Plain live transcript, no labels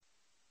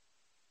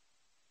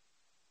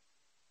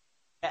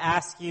to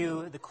ask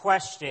you the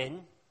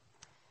question,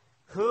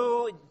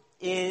 who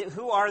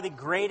are the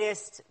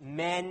greatest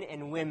men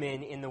and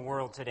women in the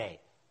world today?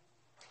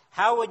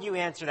 How would you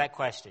answer that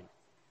question?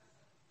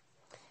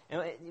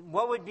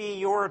 What would be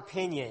your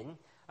opinion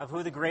of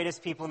who the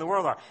greatest people in the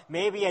world are?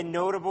 Maybe a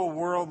notable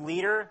world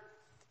leader,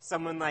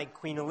 someone like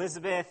Queen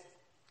Elizabeth,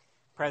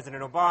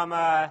 President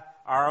Obama,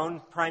 our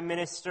own Prime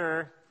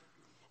Minister.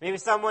 Maybe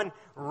someone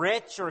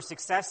rich or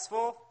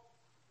successful,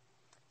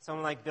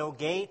 someone like Bill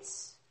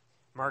Gates,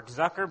 Mark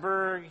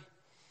Zuckerberg.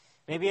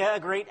 Maybe a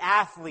great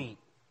athlete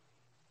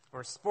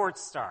or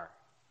sports star.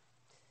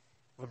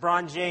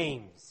 LeBron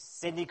James,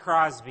 Sidney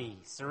Crosby,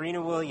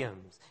 Serena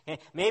Williams.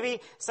 Maybe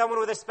someone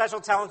with a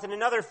special talent in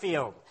another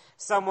field.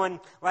 Someone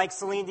like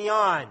Celine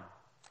Dion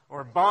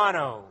or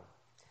Bono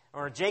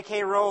or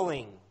J.K.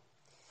 Rowling,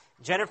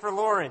 Jennifer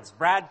Lawrence,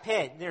 Brad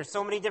Pitt. There's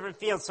so many different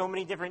fields, so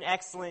many different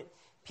excellent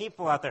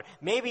people out there.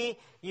 Maybe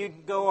you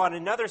go on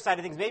another side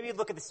of things. Maybe you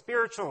look at the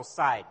spiritual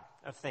side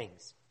of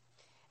things.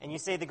 And you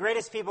say the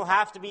greatest people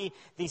have to be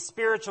these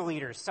spiritual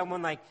leaders,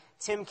 someone like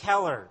Tim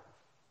Keller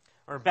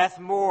or Beth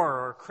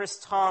Moore or Chris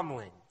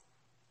Tomlin.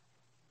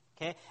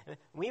 Okay?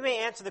 We may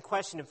answer the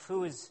question of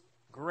who is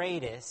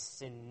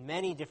greatest in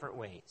many different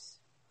ways.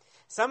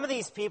 Some of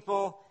these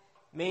people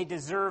may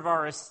deserve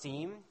our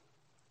esteem,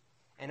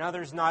 and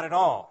others not at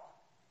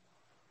all.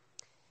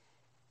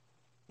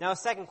 Now, a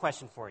second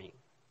question for you.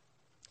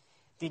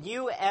 Did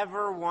you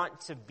ever want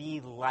to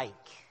be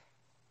like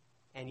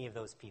any of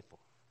those people?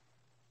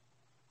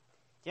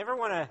 Do you ever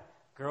want to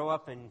grow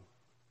up and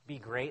be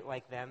great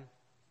like them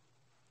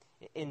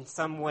in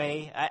some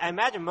way? I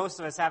imagine most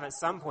of us have at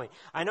some point.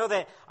 I know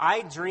that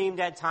I dreamed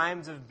at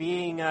times of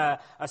being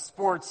a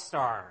sports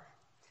star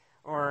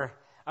or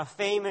a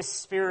famous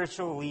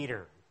spiritual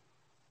leader.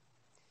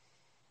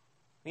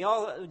 We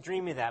all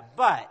dream of that.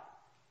 But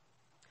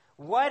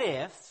what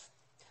if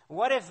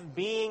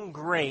being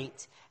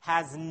great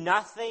has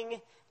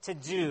nothing to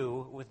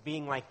do with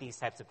being like these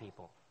types of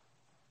people?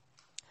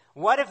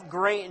 What if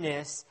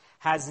greatness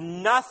has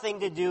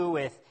nothing to do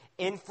with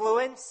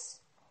influence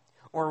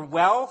or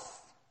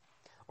wealth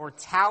or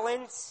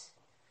talent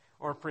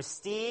or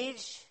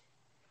prestige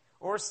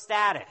or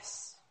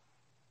status?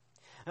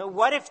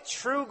 What if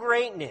true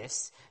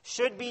greatness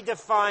should be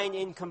defined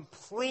in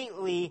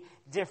completely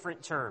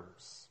different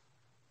terms?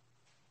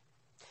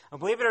 Well,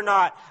 believe it or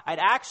not, I'd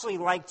actually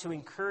like to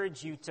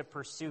encourage you to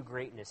pursue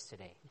greatness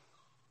today.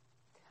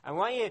 I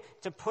want you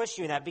to push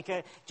you in that,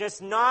 because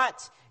just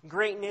not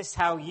greatness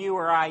how you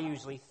or I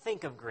usually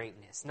think of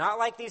greatness. Not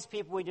like these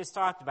people we just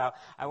talked about.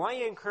 I want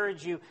to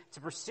encourage you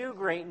to pursue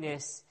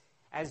greatness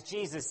as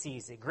Jesus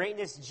sees it.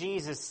 Greatness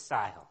Jesus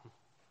style.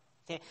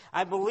 Okay?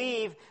 I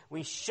believe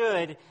we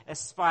should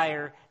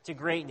aspire to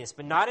greatness,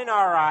 but not in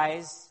our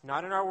eyes,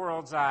 not in our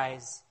world's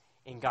eyes,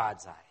 in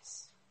God's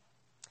eyes.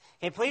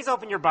 Okay, please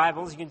open your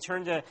Bibles. You can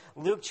turn to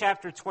Luke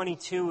chapter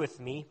 22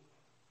 with me.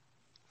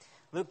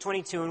 Luke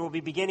 22, and we'll be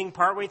beginning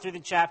partway through the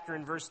chapter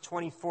in verse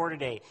 24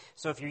 today.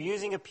 So if you're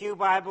using a pew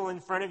Bible in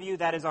front of you,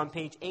 that is on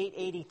page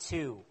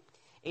 882.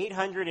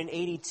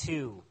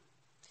 882.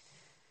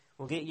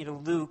 We'll get you to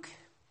Luke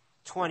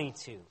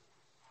 22.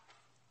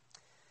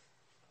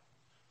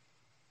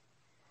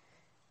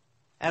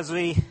 As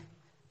we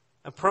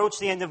approach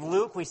the end of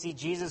Luke, we see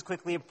Jesus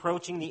quickly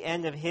approaching the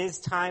end of his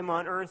time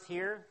on earth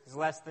here. He's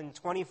less than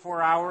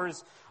 24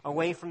 hours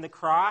away from the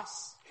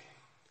cross.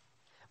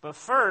 But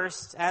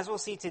first, as we'll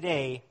see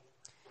today,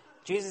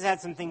 Jesus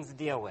had some things to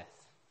deal with.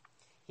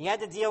 He had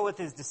to deal with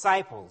his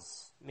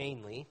disciples,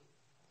 mainly,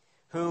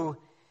 who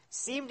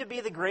seemed to be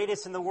the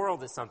greatest in the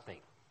world at something.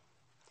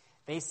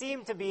 They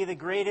seemed to be the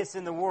greatest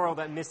in the world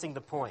at missing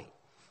the point.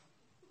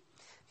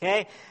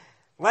 Okay?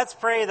 Let's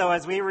pray, though,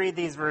 as we read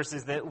these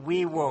verses, that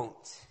we won't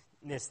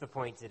miss the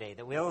point today,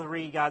 that we'll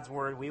read God's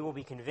word, we will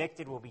be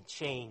convicted, we'll be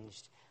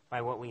changed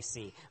by what we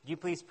see. Would you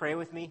please pray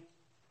with me?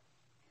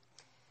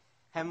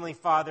 Heavenly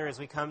Father, as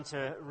we come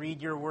to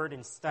read your word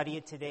and study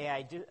it today,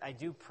 I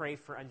do pray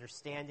for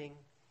understanding,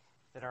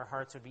 that our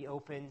hearts would be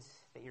opened,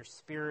 that your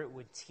Spirit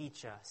would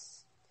teach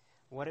us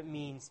what it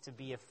means to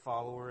be a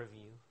follower of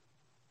you.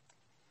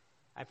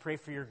 I pray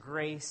for your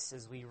grace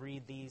as we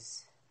read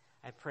these.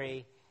 I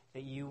pray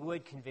that you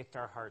would convict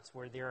our hearts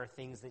where there are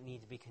things that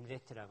need to be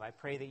convicted of. I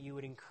pray that you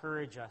would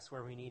encourage us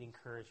where we need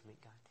encouragement,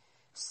 God.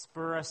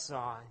 Spur us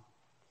on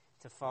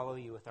to follow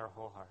you with our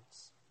whole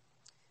hearts.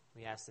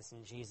 We ask this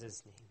in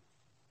Jesus' name.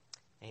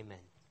 Amen.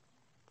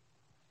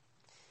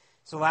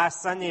 So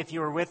last Sunday, if you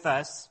were with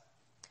us,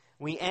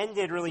 we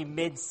ended really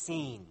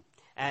mid-scene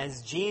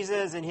as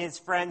Jesus and his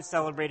friends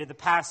celebrated the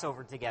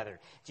Passover together.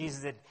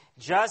 Jesus had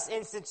just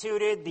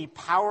instituted the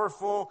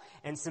powerful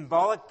and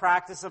symbolic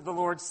practice of the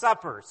Lord's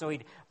Supper. So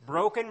he'd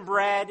broken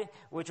bread,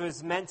 which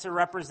was meant to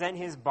represent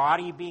his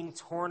body being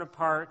torn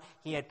apart.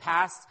 He had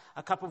passed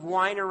a cup of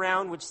wine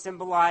around, which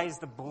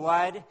symbolized the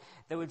blood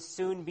that would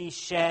soon be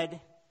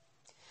shed.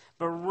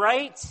 But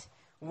right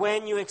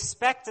when you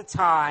expect a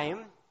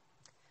time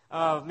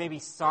of maybe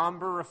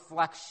somber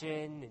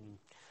reflection and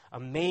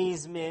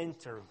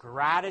amazement or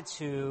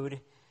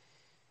gratitude,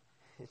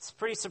 It's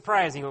pretty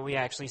surprising what we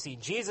actually see.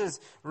 Jesus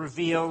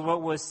revealed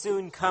what was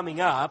soon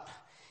coming up,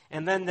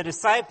 and then the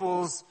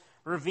disciples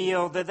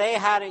revealed that they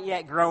hadn't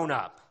yet grown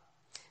up.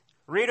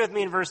 Read with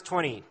me in verse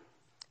 20.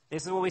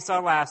 This is what we saw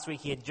last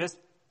week. He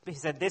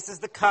said, "This is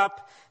the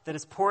cup that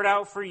is poured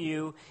out for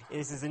you.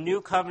 This is a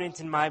new covenant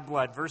in my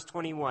blood." Verse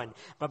 21.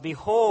 "But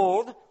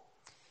behold,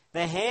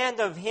 the hand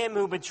of him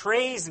who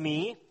betrays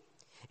me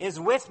is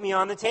with me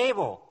on the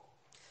table.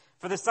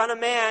 For the Son of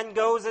Man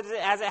goes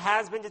as it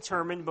has been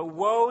determined, but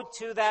woe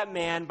to that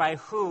man by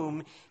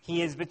whom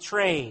he is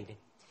betrayed."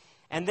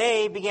 And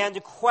they began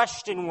to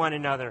question one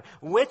another,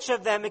 which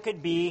of them it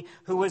could be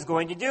who was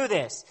going to do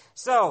this.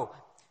 So,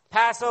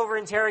 Passover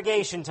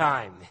interrogation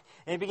time.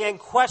 They began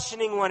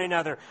questioning one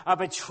another. A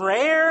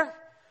betrayer?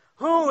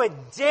 Who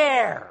would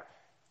dare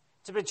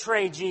to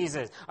betray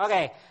Jesus?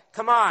 Okay,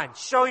 come on,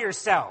 show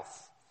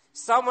yourself.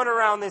 Someone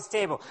around this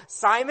table.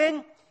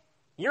 Simon,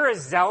 you're a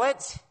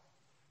zealot.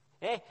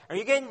 Hey, are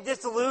you getting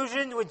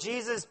disillusioned with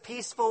Jesus'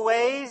 peaceful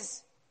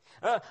ways?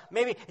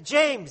 Maybe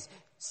James,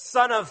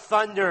 son of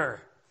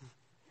thunder.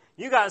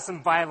 You got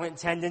some violent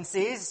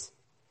tendencies.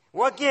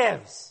 What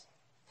gives?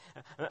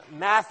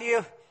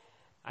 Matthew,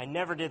 I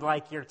never did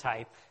like your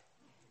type.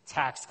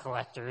 Tax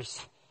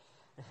collectors.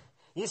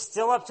 You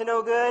still up to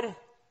no good?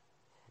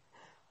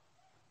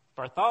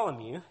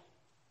 Bartholomew,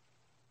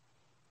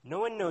 no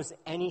one knows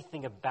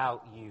anything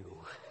about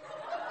you.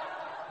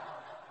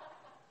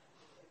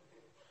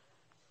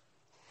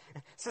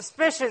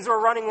 Suspicions were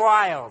running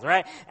wild,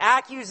 right?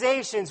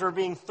 Accusations were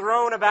being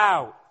thrown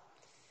about.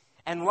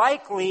 And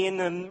likely,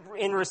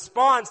 in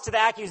response to the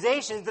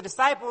accusations, the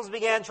disciples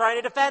began trying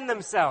to defend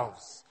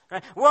themselves.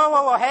 Right?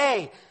 Whoa,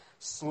 hey,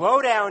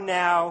 slow down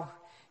now.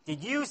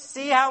 Did you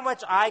see how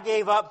much I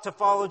gave up to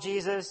follow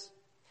Jesus?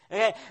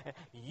 Okay,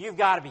 you've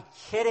got to be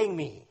kidding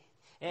me.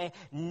 Okay?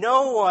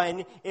 No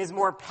one is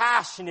more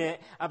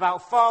passionate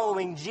about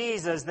following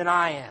Jesus than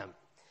I am.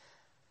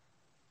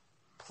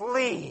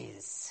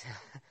 Please.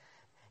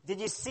 Did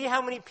you see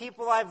how many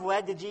people I've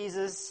led to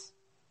Jesus?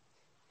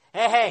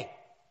 Hey,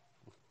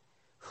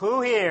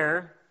 who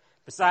here,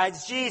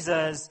 besides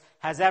Jesus,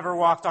 has ever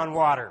walked on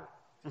water?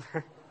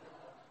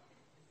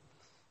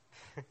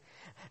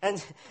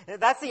 And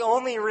that's the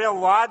only real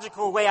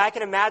logical way I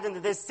can imagine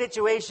that this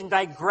situation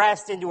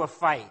digressed into a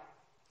fight.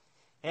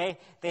 Okay?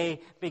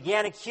 They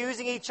began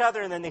accusing each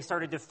other, and then they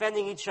started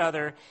defending each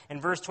other.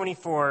 And verse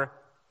 24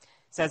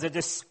 says, "A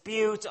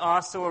dispute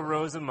also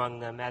arose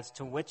among them as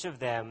to which of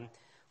them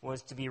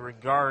was to be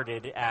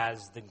regarded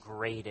as the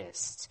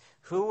greatest."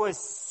 Who was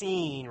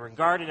seen,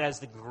 regarded as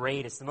the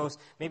greatest,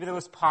 maybe the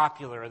most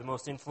popular, or the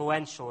most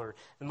influential, or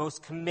the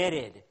most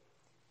committed,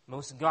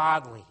 most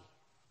godly?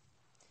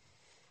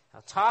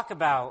 Now, talk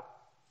about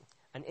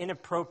an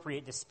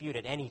inappropriate dispute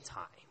at any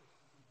time,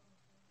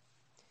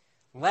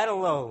 let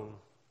alone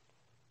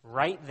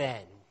right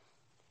then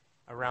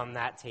around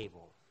that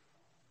table.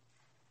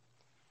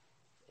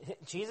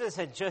 Jesus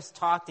had just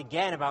talked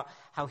again about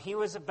how he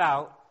was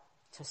about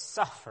to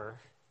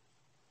suffer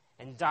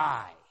and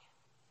die.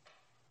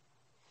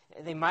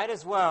 They might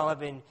as well have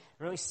been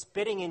really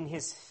spitting in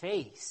his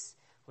face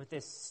with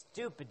this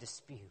stupid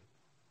dispute.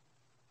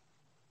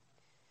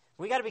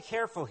 We got to be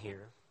careful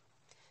here,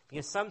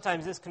 because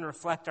sometimes this can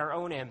reflect our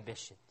own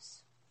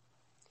ambitions.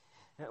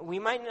 We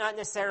might not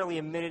necessarily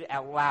admit it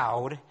out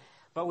loud,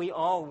 but we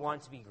all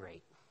want to be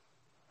great.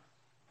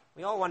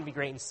 We all want to be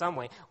great in some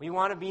way. We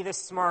want to be the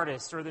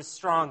smartest or the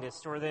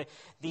strongest or the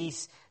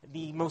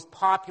most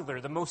popular,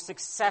 the most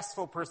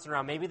successful person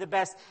around. Maybe the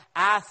best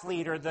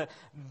athlete or the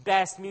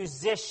best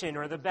musician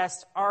or the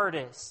best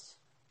artist.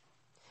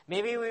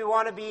 Maybe we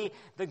want to be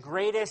the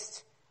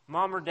greatest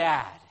mom or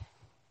dad,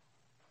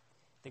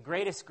 the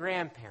greatest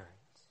grandparent,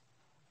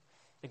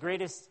 the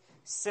greatest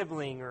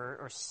sibling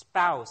or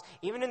spouse.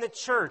 Even in the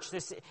church,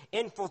 this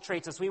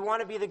infiltrates us. We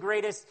want to be the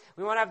greatest.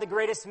 We want to have the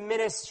greatest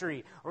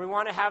ministry, or we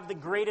want to have the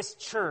greatest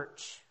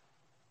church.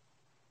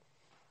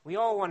 We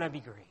all want to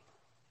be great.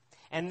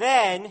 And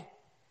then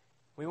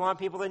we want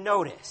people to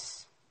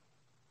notice,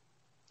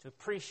 to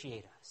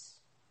appreciate us.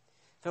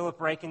 Philip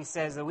Ryken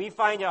says that we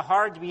find it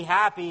hard to be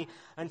happy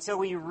until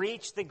we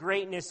reach the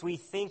greatness we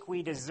think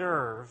we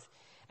deserve.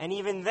 And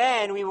even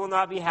then, we will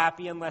not be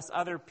happy unless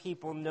other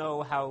people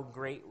know how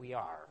great we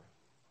are.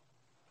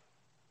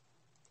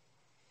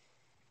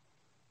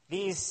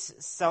 These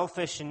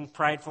selfish and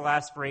prideful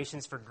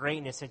aspirations for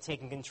greatness had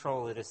taken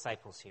control of the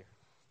disciples here.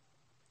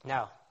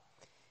 Now,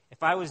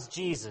 if I was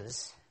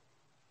Jesus,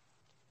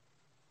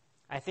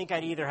 I think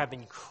I'd either have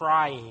been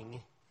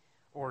crying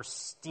or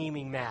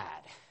steaming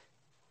mad.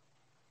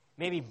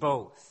 Maybe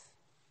both.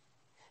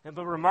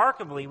 But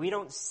remarkably, we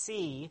don't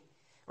see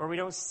or we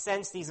don't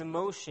sense these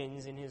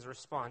emotions in his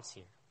response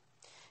here.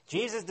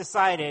 Jesus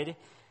decided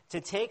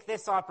to take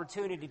this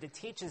opportunity to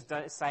teach his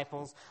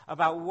disciples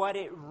about what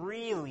it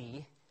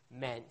really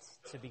meant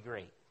to be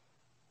great.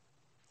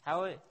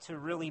 How to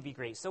really be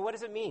great. So what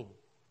does it mean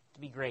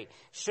to be great?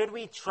 Should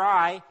we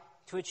try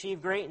to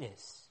achieve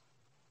greatness?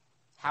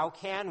 How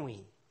can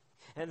we?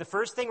 And the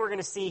first thing we're going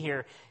to see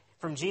here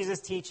from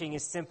Jesus' teaching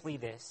is simply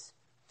this: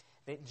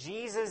 that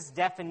Jesus'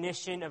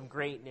 definition of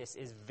greatness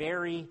is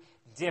very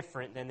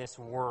different than this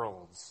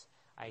world's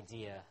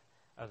idea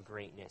of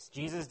greatness.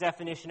 Jesus'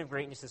 definition of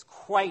greatness is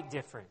quite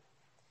different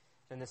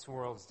than this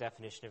world's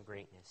definition of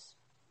greatness.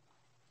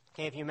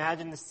 Okay, if you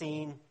imagine the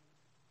scene,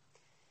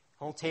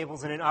 whole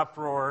table's in an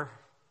uproar.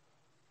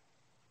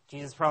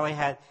 Jesus probably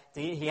had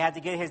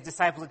to get his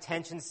disciples'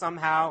 attention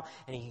somehow,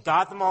 and he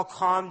got them all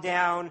calmed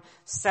down,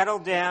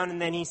 settled down,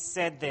 and then he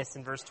said this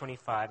in verse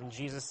 25. And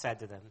Jesus said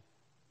to them,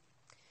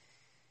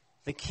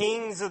 "The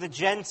kings of the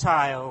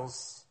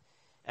Gentiles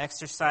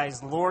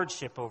exercise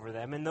lordship over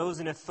them, and those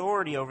in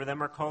authority over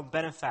them are called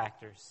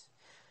benefactors.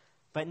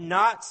 But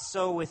not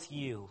so with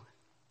you.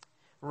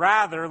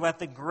 Rather, let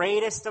the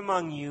greatest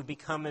among you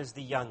become as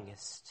the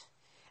youngest,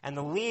 and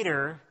the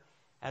leader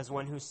as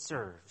one who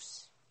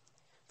serves.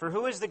 For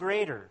who is the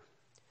greater,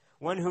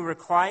 one who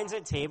reclines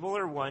at table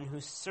or one who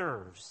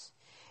serves?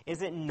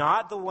 Is it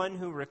not the one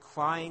who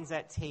reclines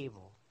at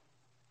table?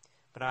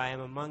 But I am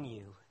among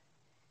you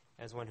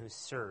as one who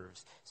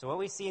serves." So what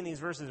we see in these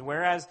verses,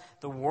 whereas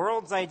the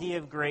world's idea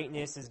of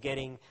greatness is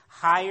getting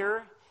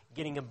higher,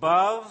 getting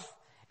above,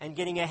 and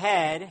getting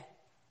ahead,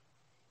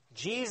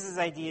 Jesus'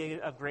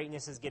 idea of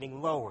greatness is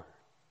getting lower,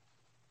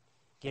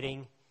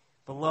 getting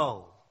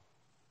below,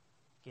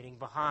 getting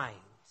behind.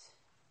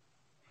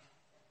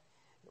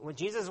 What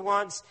Jesus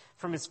wants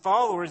from his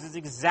followers is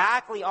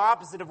exactly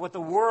opposite of what the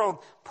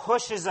world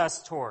pushes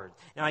us toward.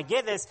 Now, I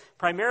get this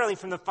primarily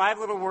from the 5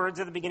 little words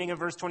at the beginning of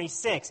verse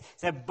 26. It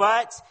said,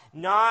 "But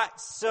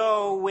not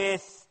so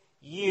with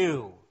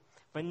you."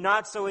 But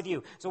not so with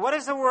you. So what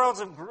is the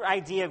world's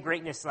idea of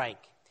greatness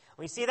like?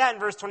 We see that in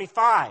verse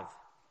 25.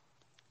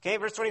 Okay,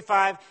 verse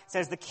 25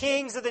 says, "The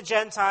kings of the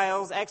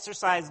Gentiles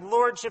exercise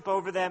lordship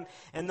over them,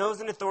 and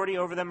those in authority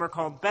over them are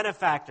called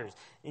benefactors."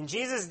 In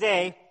Jesus'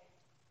 day,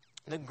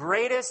 the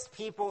greatest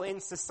people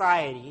in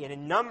society, in a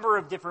number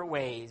of different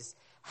ways,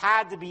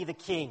 had to be the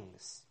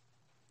kings.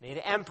 They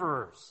had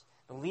emperors,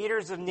 the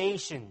leaders of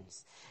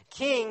nations.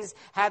 Kings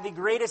had the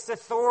greatest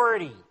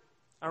authority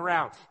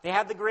around. They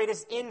had the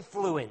greatest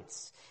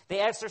influence. They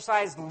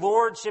exercised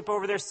lordship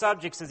over their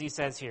subjects, as he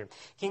says here.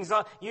 Kings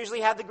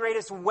usually had the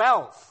greatest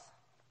wealth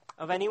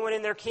of anyone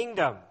in their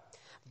kingdom.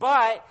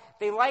 But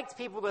they liked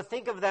people to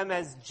think of them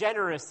as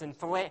generous and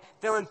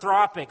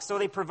philanthropic, so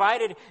they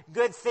provided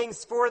good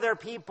things for their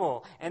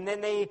people, and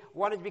then they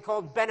wanted to be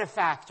called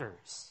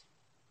benefactors.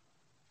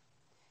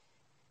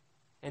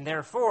 And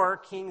therefore,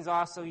 kings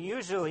also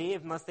usually,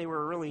 unless they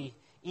were really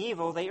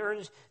evil, they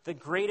earned the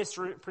greatest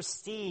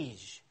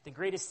prestige, the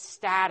greatest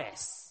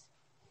status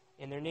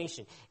in their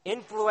nation.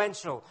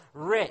 Influential,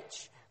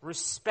 rich,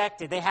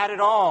 respected. They had it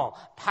all.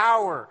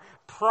 Power,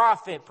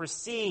 profit,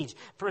 prestige.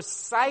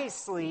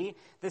 Precisely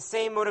the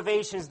same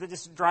motivations that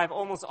just drive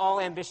almost all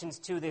ambitions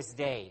to this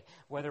day,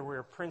 whether we're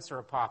a prince or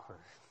a pauper.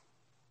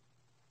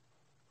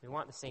 We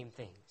want the same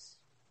things.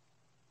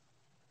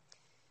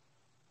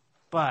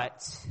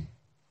 But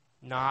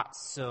not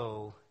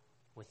so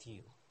with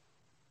you.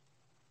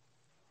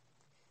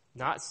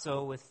 Not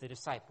so with the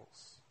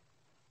disciples.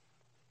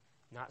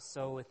 Not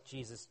so with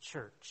Jesus'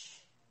 church.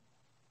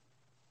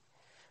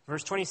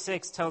 Verse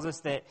 26 tells us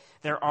that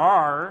there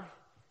are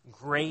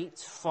great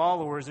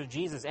followers of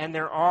Jesus, and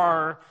there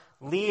are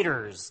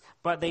leaders,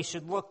 but they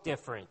should look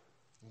different.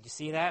 Did you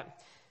see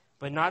that?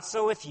 But not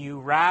so with you.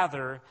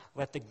 Rather,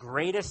 let the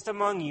greatest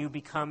among you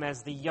become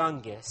as the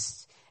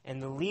youngest,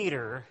 and the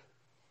leader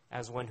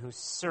as one who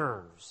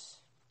serves.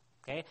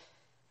 Okay?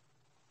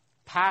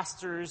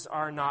 Pastors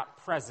are not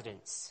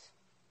presidents.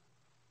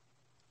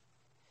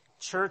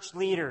 Church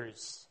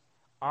leaders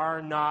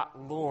are not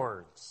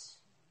lords.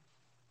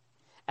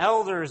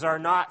 Elders are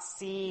not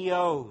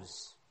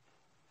CEOs.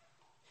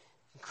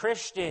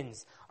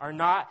 Christians are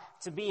not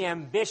to be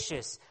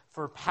ambitious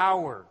for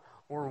power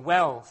or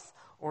wealth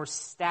or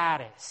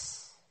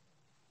status.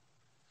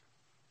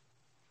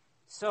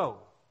 So,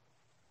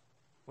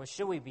 what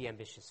should we be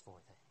ambitious for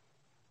then?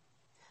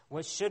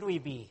 What should we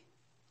be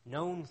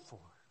known for?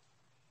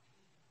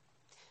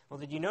 Well,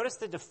 did you notice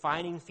the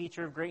defining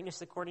feature of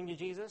greatness according to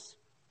Jesus?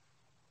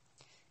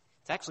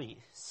 It's actually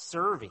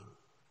serving.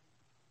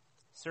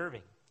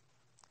 Serving.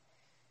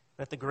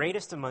 Let the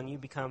greatest among you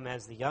become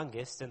as the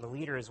youngest, and the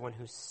leader is one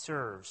who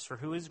serves. For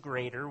who is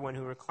greater, one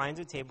who reclines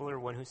at table or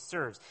one who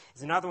serves?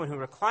 Is not the one who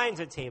reclines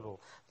at table,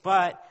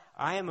 but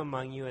I am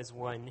among you as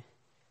one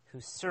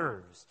who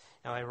serves.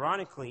 Now,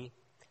 ironically,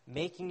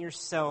 making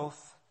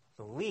yourself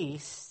the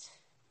least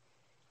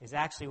is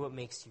actually what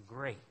makes you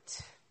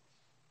great.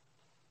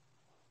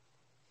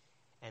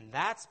 And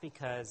that's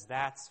because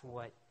that's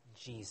what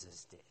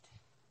Jesus did.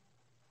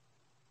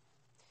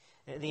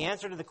 The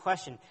answer to the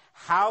question,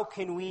 how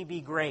can we be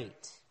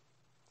great,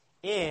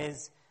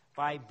 is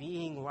by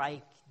being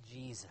like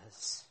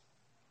Jesus.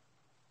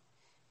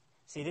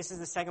 See, this is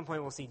the second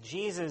point we'll see.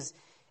 Jesus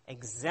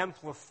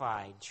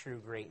exemplified true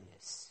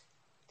greatness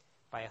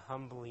by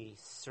humbly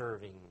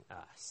serving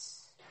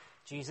us.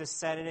 Jesus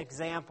set an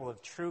example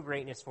of true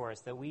greatness for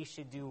us, that we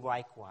should do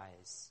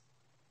likewise,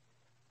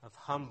 of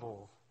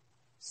humble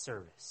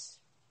service.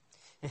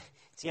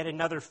 It's yet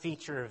another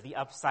feature of the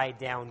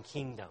upside-down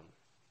kingdom.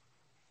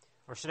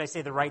 Or should I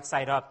say the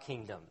right-side-up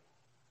kingdom?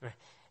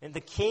 And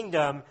the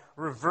kingdom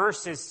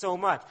reverses so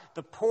much.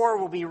 The poor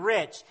will be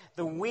rich.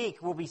 The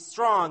weak will be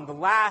strong. The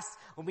last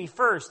will be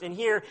first. And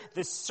here,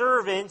 the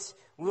servant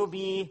will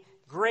be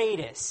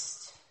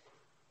greatest.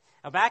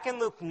 Now, back in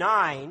Luke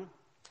 9,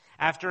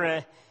 after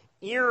an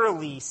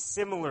eerily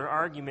similar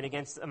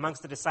argument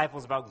amongst the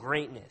disciples about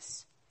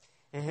greatness,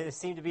 it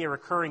seemed to be a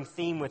recurring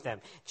theme with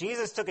them.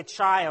 Jesus took a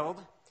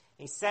child.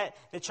 He set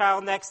the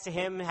child next to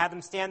him, had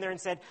them stand there and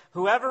said,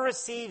 "Whoever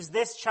receives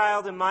this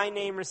child in my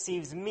name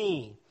receives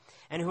me.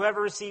 And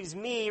whoever receives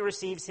me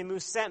receives him who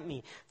sent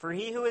me. For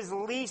he who is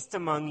least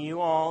among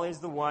you all is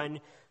the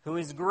one who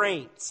is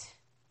great."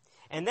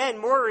 And then,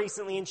 more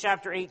recently, in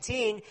chapter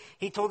 18,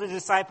 he told the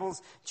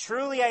disciples,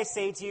 "Truly I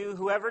say to you,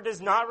 whoever does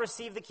not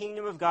receive the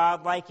kingdom of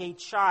God like a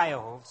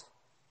child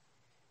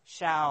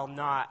shall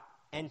not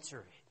enter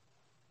it."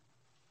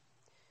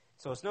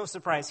 So it's no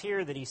surprise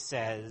here that he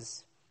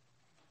says,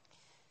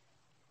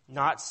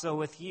 "Not so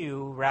with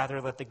you,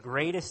 rather let the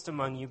greatest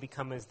among you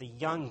become as the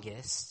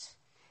youngest,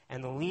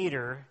 and the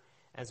leader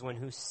as one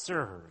who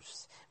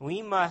serves."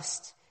 We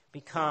must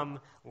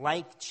become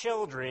like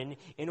children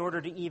in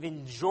order to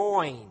even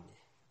join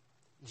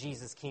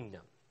Jesus'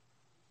 kingdom.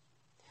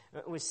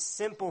 With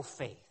simple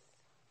faith,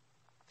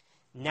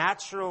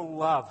 natural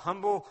love,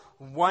 humble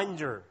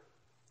wonder,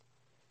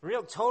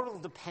 real total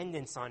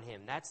dependence on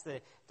him. That's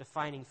the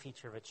defining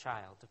feature of a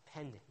child,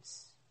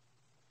 dependence.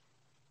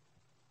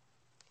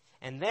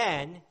 And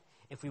then,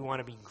 if we want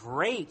to be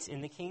great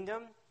in the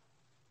kingdom,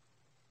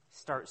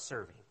 start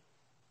serving,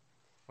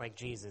 like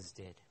Jesus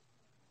did.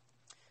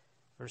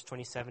 Verse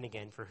 27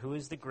 again, "For who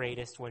is the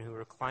greatest, one who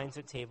reclines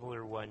at table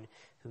or one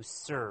who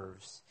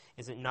serves?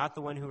 Is it not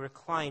the one who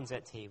reclines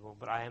at table?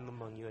 But I am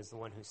among you as the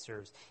one who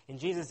serves." In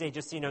Jesus' day,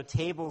 just so you know,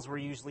 tables were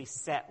usually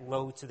set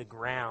low to the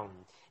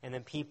ground. And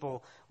then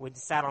people would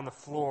sat on the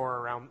floor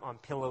around on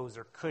pillows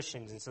or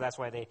cushions. And so that's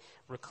why they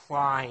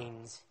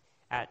reclined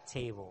at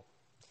table.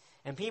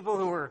 And people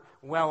who were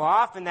well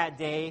off in that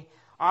day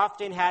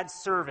often had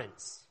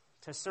servants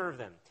to serve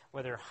them,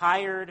 whether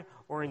hired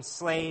or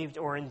enslaved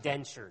or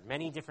indentured,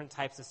 many different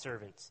types of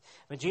servants.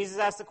 But Jesus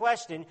asked the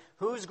question,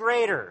 who's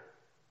greater,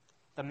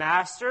 the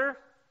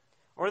master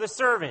or the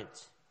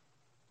servant?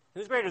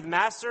 Who's greater, the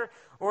master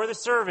or the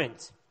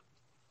servant?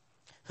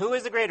 Who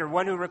is the greater,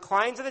 one who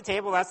reclines at the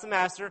table, that's the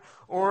master,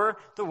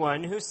 or the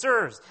one who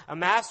serves? A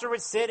master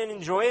would sit and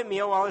enjoy a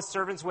meal while his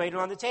servants waited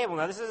on the table.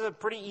 Now, this is a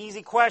pretty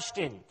easy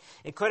question.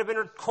 It could have been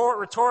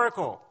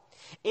rhetorical.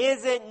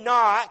 Is it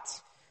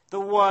not the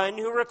one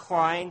who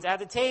reclines at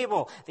the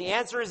table? The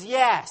answer is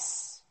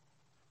yes.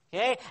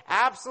 Okay?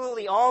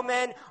 Absolutely. All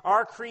men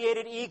are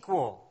created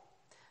equal.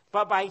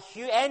 But by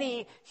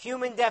any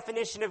human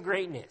definition of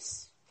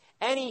greatness,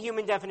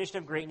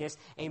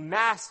 a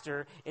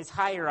master is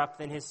higher up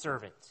than his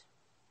servant.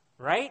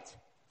 Right?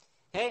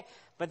 Okay?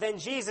 But then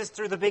Jesus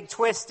threw the big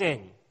twist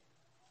in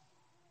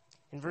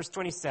verse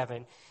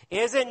 27.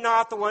 "Is it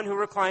not the one who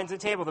reclines at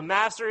the table? The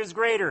master is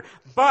greater,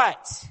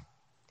 but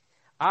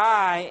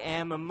I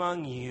am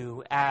among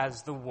you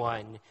as the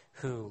one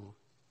who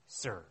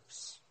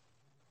serves."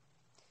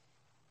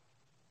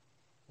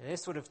 And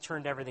this would have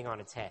turned everything on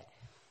its head.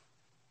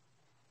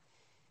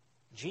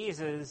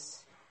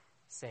 Jesus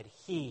said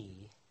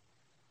he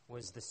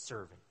was the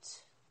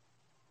servant.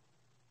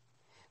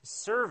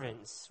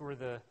 Servants were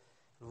the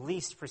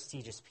least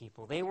prestigious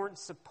people. They weren't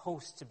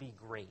supposed to be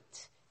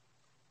great.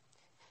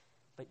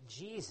 But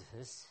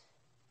Jesus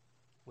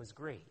was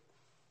great.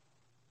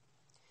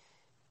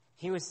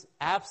 He was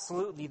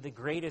absolutely the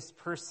greatest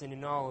person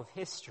in all of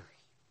history.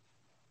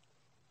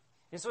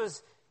 This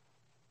was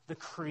the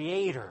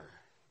creator,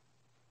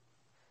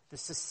 the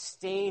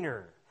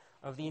sustainer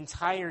of the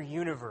entire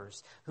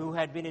universe, who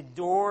had been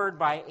adored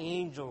by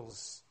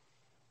angels.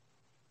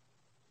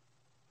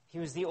 He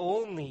was the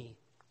only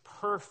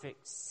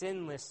perfect,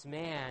 sinless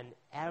man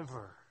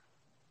ever.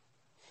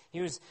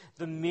 He was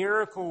the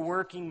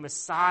miracle-working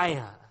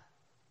Messiah.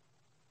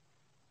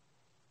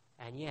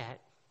 And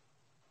yet,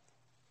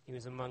 he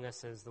was among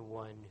us as the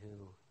one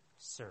who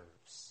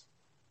serves,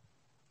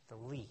 the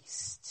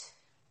least,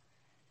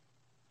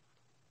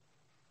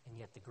 and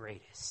yet the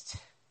greatest.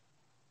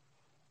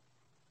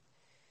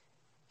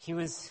 He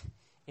was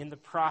in the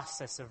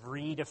process of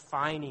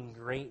redefining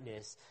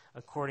greatness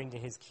according to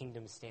his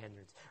kingdom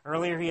standards.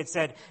 Earlier he had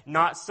said,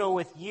 "Not so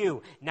with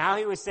you." Now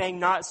he was saying,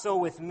 "Not so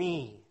with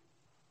me."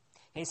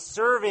 And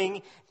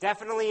serving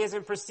definitely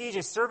isn't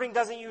prestigious. Serving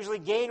doesn't usually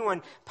gain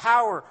one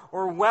power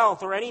or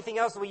wealth or anything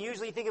else that we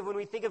usually think of when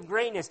we think of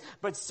greatness.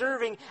 But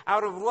serving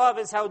out of love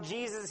is how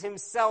Jesus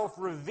himself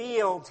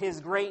revealed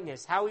his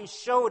greatness, how he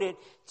showed it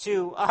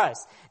to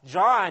us.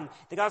 John,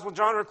 the Gospel of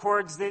John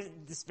records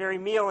this very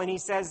meal, and he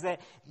says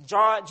that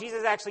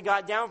Jesus actually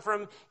got down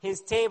from his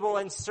table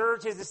and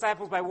served his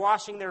disciples by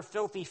washing their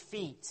filthy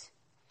feet.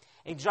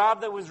 A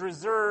job that was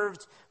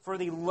reserved for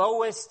the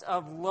lowest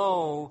of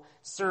low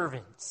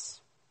servants.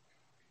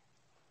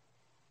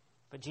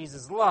 But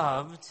Jesus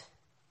loved,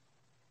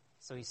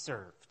 so he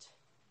served.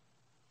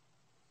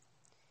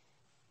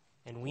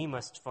 and we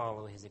must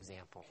follow his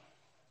example.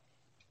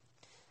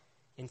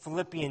 In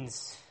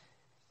Philippians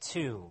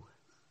 2,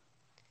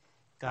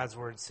 God's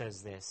word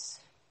says this: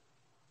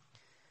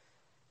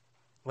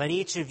 "Let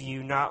each of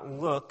you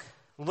look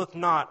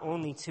not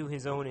only to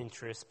his own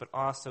interests, but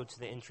also to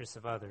the interests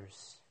of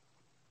others.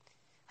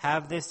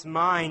 Have this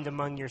mind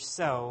among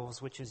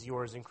yourselves, which is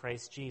yours in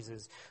Christ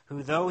Jesus,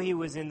 who, though he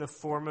was in the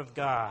form of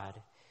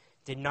God,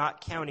 did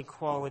not count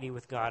equality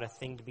with God a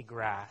thing to be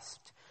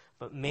grasped,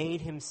 but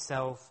made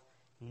himself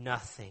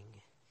nothing,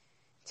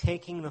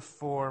 taking the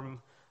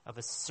form of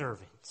a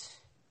servant,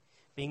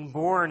 being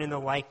born in the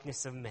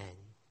likeness of men.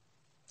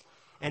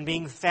 And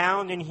being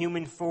found in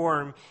human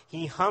form,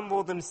 he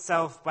humbled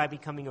himself by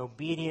becoming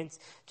obedient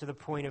to the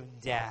point of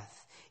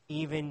death,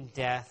 even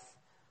death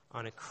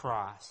on a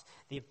cross."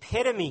 The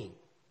epitome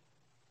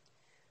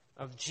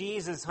of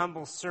Jesus'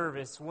 humble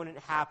service wouldn't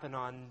happen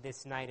on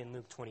this night in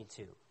Luke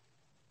 22. It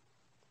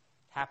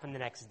happened the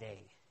next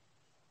day,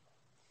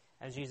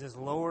 as Jesus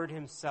lowered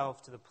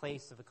himself to the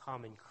place of a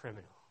common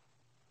criminal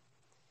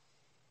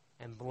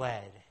and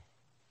bled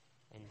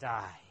and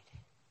died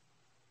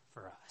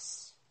for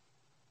us.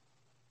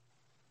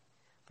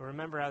 But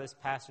remember how this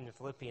passage in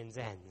Philippians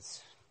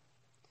ends.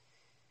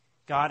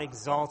 God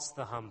exalts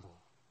the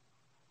humble.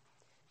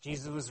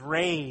 Jesus was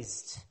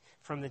raised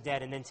from the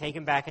dead and then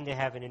taken back into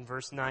heaven. In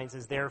verse 9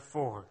 says,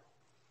 "Therefore,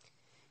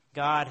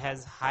 God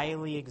has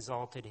highly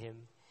exalted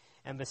him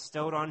and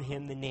bestowed on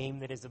him the name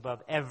that is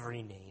above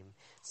every name,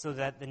 so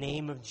that the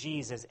name of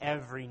Jesus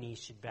every knee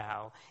should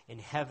bow, in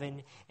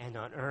heaven and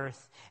on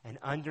earth and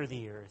under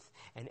the earth,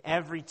 and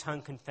every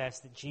tongue confess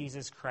that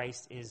Jesus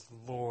Christ is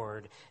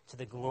Lord, to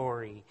the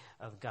glory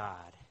of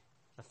God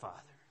the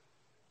Father."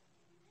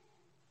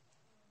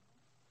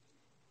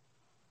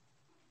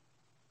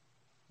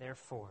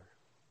 Therefore,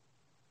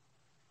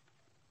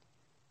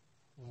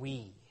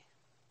 we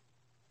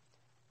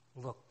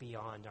look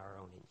beyond our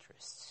own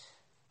interests.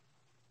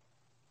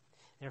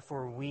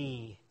 Therefore,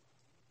 we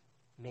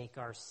make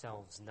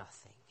ourselves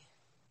nothing.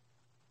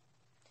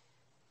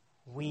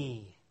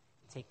 We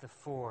take the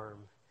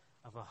form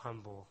of a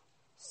humble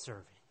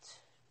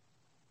servant.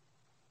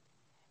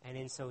 And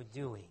in so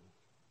doing,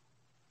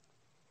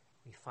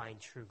 we find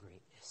true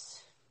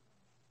greatness.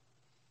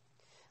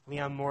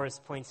 Leon Morris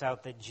points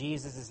out that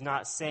Jesus is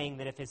not saying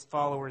that if his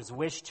followers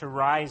wish to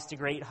rise to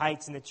great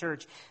heights in the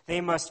church, they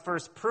must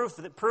first prove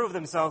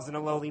themselves in a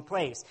lowly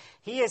place.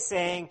 He is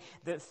saying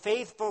that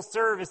faithful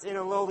service in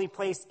a lowly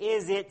place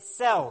is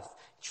itself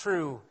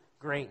true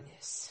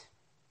greatness.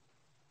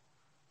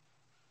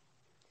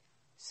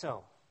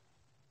 So,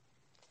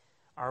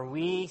 are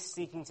we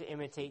seeking to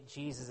imitate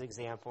Jesus'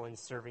 example in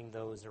serving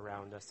those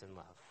around us in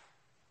love?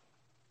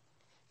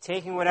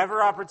 Taking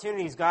whatever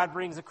opportunities God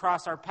brings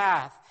across our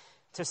path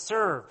to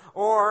serve?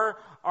 Or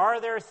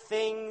are there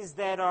things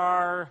that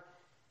are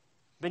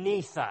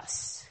beneath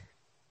us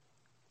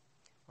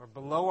or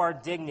below our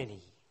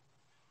dignity?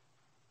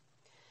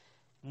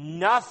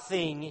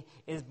 Nothing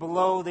is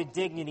below the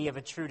dignity of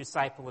a true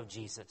disciple of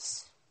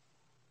Jesus.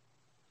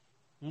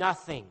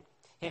 Nothing.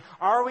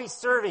 Are we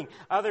serving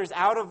others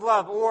out of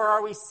love, or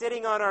are we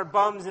sitting on our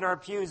bums in our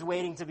pews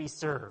waiting to be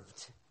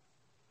served?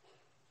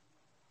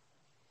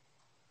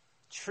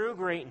 True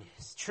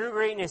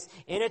greatness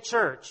in a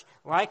church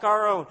like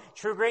our own.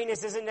 True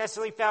greatness isn't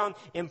necessarily found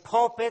in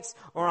pulpits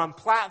or on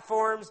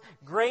platforms.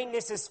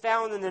 Greatness is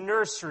found in the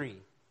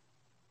nursery.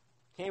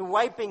 Okay,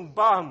 wiping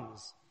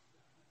bums.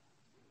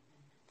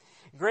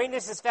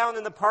 Greatness is found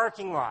in the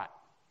parking lot,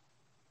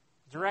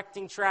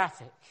 directing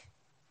traffic.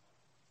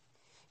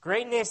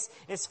 Greatness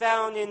is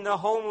found in the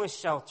homeless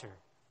shelter,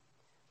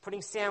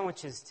 putting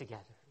sandwiches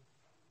together.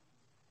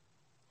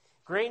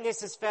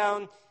 Greatness is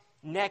found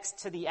next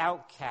to the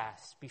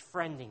outcast,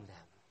 befriending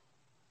them,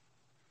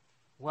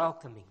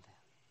 welcoming them.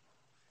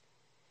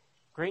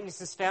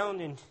 Greatness is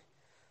found in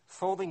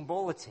folding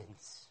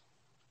bulletins,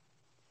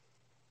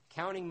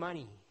 counting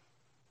money,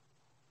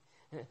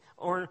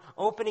 or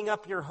opening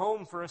up your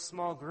home for a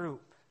small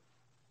group.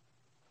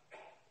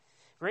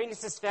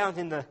 Greatness is found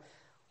in the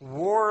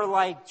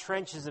warlike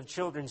trenches of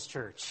children's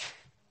church,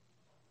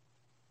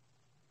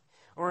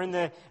 or in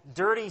the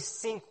dirty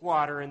sink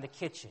water in the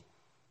kitchen,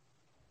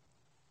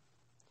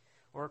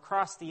 or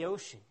across the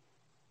ocean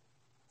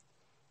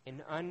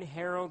in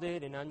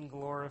unheralded and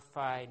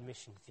unglorified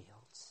mission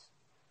fields.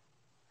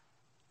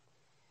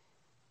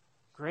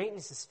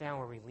 Greatness is found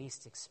where we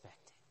least expect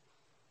it.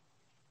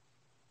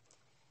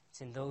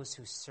 It's in those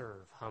who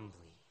serve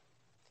humbly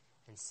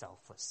and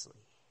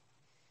selflessly,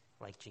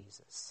 like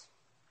Jesus.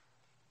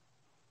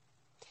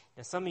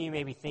 Now, some of you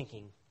may be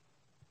thinking,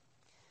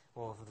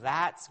 well, if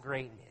that's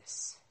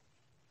greatness,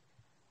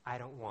 I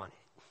don't want it.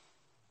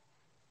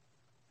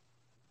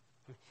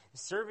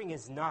 Serving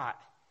is not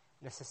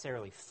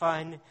necessarily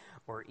fun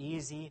or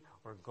easy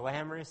or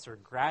glamorous or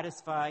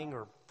gratifying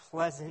or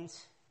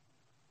pleasant.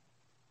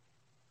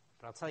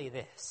 But I'll tell you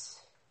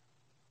this,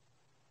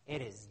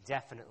 it is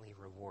definitely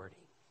rewarding.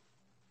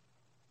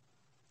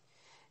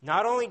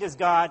 Not only does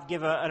God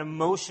give an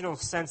emotional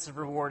sense of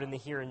reward in the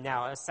here and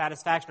now, a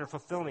satisfaction or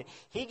fulfillment,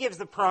 he gives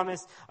the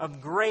promise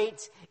of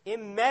great,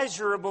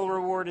 immeasurable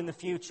reward in the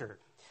future.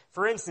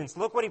 For instance,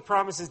 look what he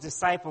promises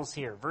disciples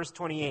here. Verse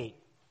 28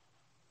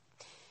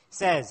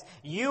 says,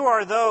 "You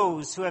are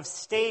those who have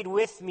stayed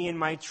with me in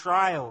my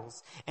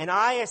trials, and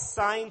I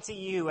assign to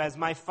you, as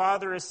my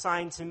Father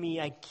assigned to me,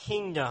 a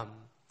kingdom,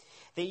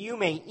 that you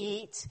may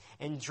eat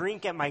and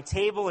drink at my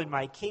table in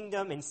my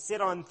kingdom and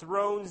sit on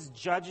thrones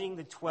judging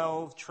the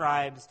 12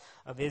 tribes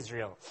of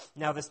Israel."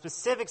 Now, the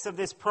specifics of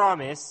this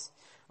promise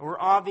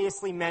were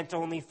obviously meant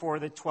only for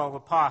the 12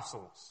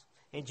 apostles.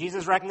 And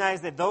Jesus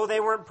recognized that though they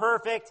weren't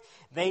perfect,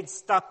 they'd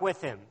stuck with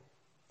him.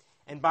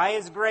 And by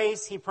his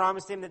grace, he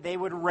promised them that they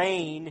would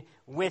reign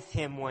with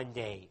him one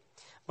day.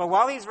 But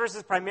while these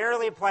verses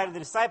primarily apply to the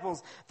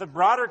disciples, the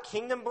broader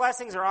kingdom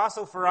blessings are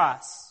also for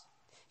us.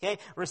 Okay,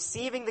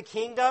 receiving the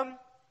kingdom,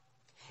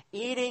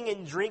 eating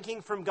and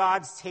drinking from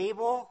God's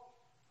table,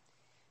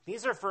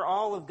 these are for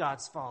all of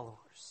God's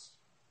followers,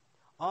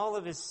 all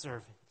of his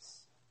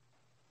servants.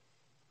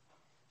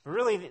 But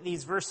really,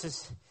 these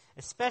verses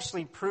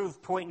especially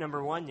prove point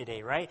number one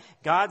today, right?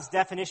 God's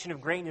definition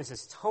of greatness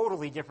is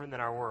totally different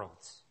than our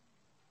world's.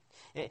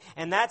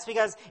 And that's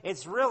because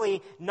it's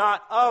really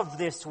not of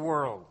this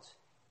world.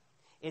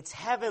 It's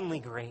heavenly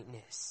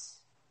greatness.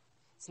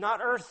 It's not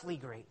earthly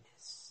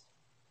greatness.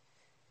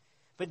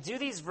 But do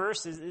these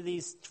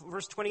verses,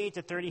 verse 28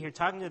 to 30 here,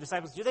 talking to the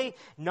disciples, do they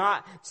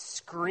not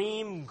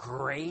scream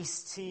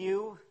grace to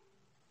you?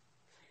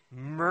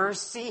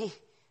 Mercy?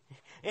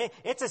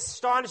 It's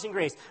astonishing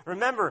grace.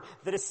 Remember,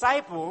 the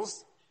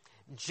disciples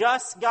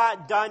just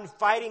got done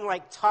fighting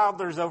like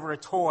toddlers over a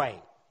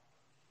toy.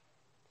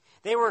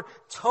 They were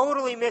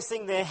totally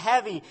missing the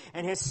heavy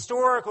and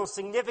historical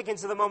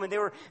significance of the moment. They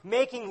were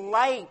making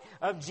light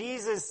of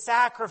Jesus'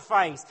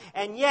 sacrifice.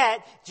 And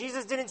yet,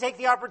 Jesus didn't take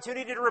the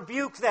opportunity to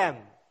rebuke them.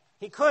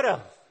 He could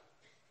have,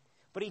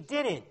 but he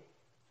didn't.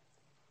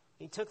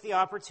 He took the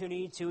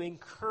opportunity to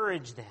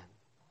encourage them.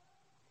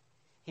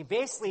 He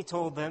basically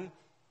told them,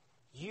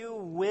 you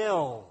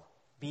will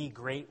be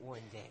great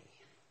one day.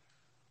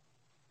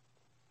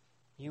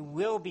 You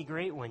will be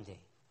great one day.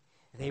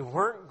 They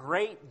weren't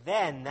great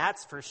then,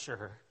 that's for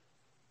sure.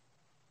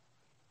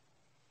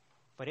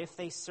 But if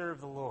they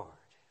serve the Lord,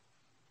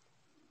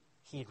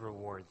 he'd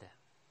reward them.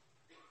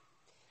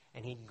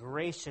 And he'd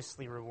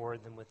graciously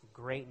reward them with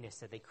greatness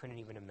that they couldn't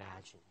even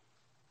imagine.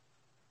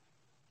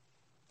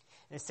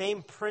 And the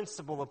same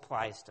principle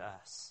applies to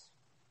us.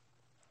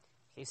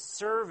 Okay,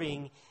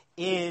 serving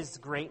is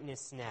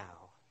greatness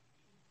now,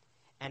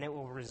 and it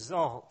will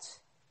result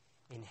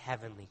in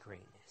heavenly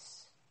greatness.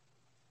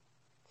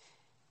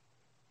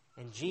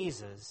 And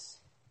Jesus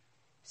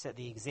set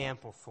the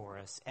example for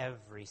us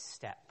every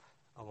step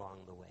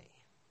along the way.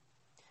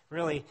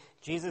 Really,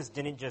 Jesus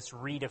didn't just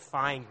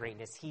redefine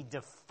greatness, he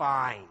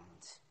defined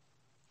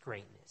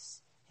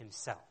greatness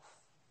himself.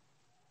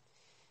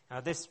 Now,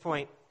 at this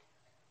point,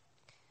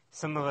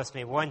 some of us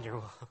may wonder,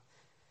 well,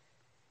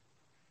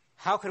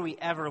 how could we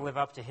ever live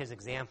up to his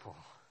example?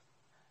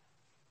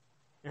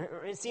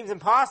 It seems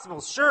impossible.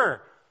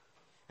 Sure,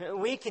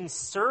 we can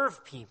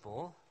serve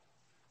people,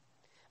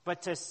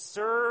 but to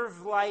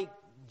serve like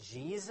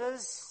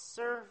Jesus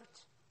served,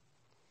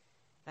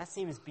 that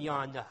seems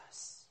beyond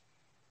us.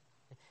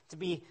 To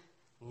be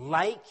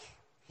like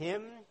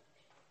him,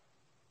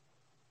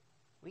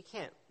 we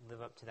can't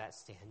live up to that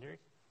standard.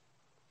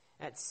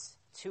 That's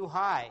too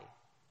high,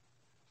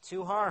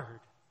 too hard.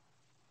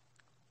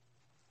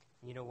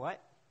 You know what?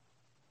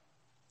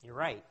 You're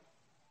right.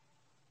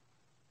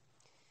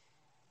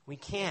 We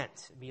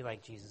can't be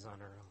like Jesus on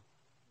our own.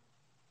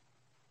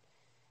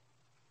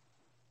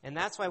 And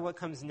that's why what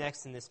comes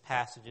next in this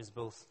passage is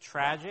both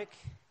tragic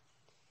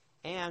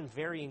and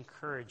very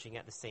encouraging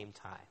at the same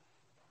time.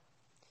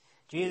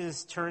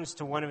 Jesus turns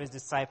to one of his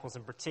disciples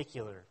in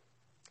particular,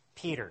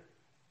 Peter.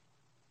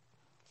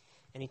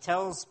 And he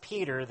tells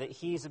Peter that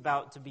he's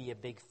about to be a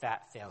big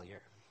fat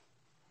failure.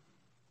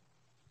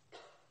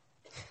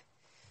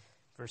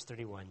 Verse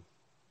 31.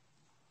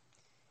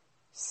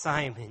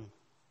 Simon,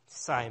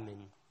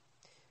 Simon,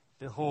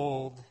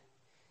 behold,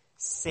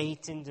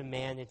 Satan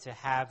demanded to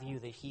have you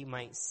that he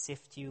might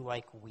sift you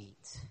like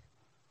wheat.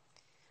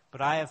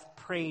 But I have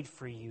prayed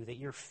for you that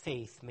your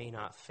faith may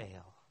not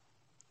fail.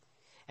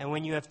 And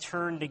when you have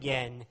turned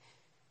again,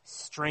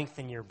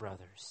 strengthen your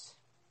brothers.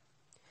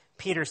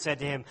 Peter said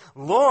to him,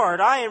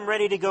 Lord, I am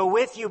ready to go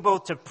with you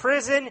both to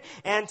prison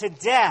and to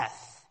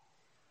death.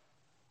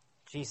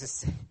 Jesus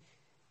said,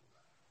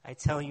 I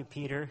tell you,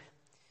 Peter,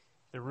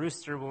 the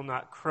rooster will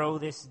not crow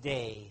this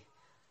day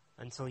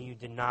until you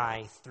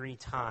deny 3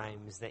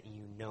 times that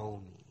you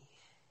know me.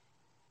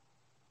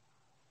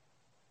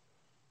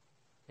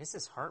 This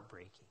is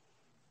heartbreaking.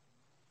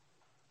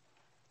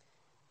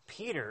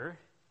 Peter,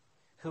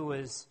 who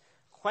was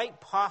quite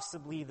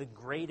possibly the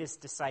greatest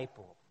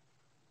disciple,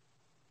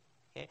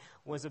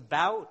 was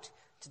about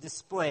to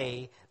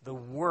display the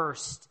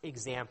worst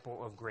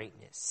example of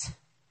greatness.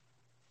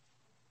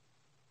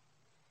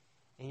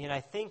 And yet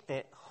I think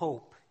that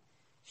hope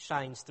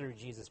shines through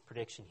Jesus'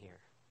 prediction here.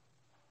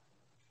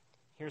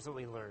 Here's what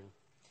we learn.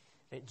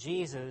 That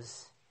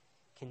Jesus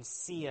can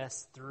see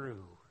us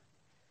through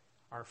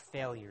our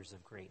failures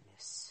of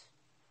greatness.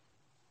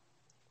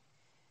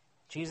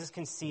 Jesus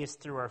can see us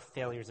through our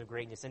failures of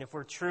greatness. And if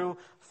we're true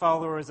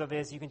followers of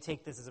His, you can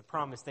take this as a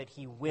promise that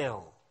He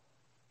will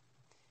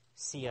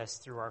see us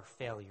through our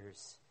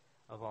failures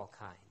of all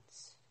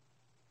kinds.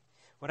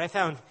 What I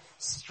found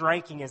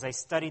striking as I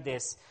studied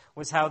this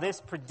was how this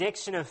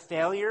prediction of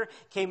failure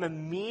came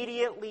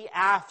immediately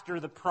after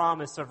the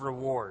promise of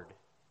reward.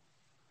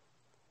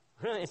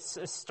 It's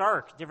a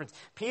stark difference.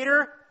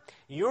 Peter,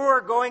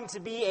 you're going to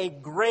be a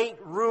great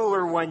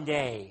ruler one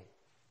day.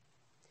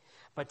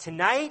 But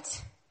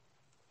tonight,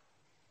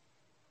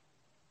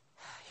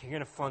 you're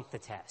going to flunk the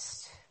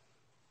test.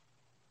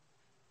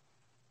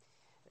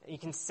 You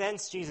can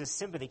sense Jesus'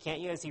 sympathy, can't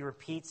you, as he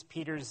repeats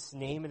Peter's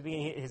name at the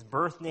beginning, his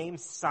birth name,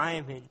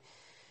 Simon.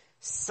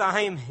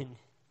 Simon,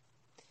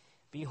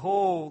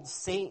 behold,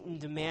 Satan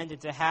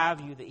demanded to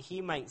have you that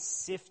he might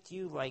sift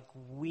you like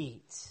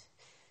wheat.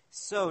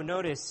 So,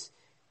 notice,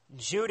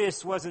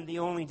 Judas wasn't the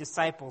only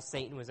disciple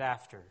Satan was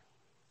after. In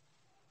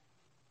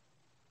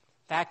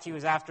fact, he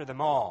was after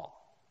them all.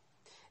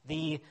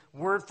 The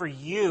word for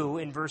you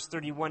in verse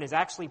 31 is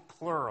actually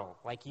plural,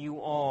 like you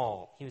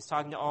all. He was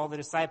talking to all the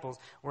disciples,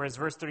 whereas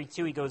verse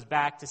 32 he goes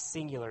back to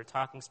singular,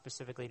 talking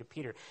specifically to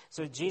Peter.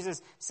 So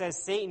Jesus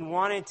says Satan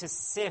wanted to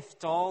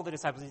sift all the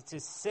disciples, to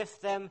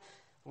sift them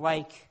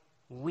like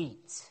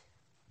wheat.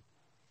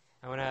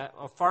 And when a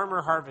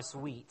farmer harvests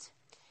wheat,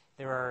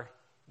 there are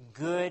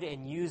good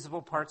and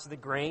usable parts of the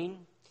grain,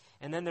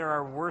 and then there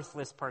are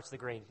worthless parts of the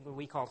grain, what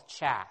we call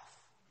chaff.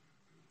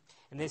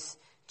 And this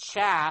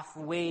chaff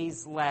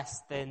weighs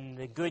less than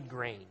the good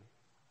grain.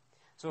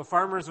 So what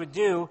farmers would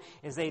do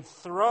is they'd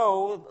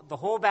throw the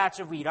whole batch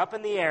of wheat up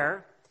in the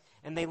air,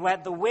 and they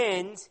let the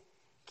wind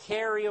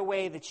carry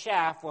away the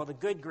chaff while the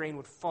good grain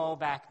would fall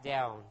back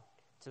down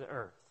to the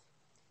earth.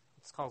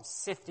 It's called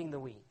sifting the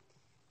wheat,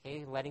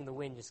 okay? Letting the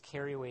wind just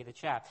carry away the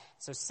chaff.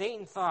 So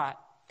Satan thought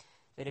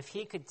that if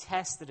he could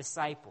test the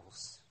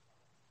disciples,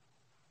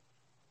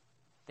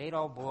 they'd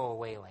all blow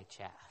away like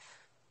chaff.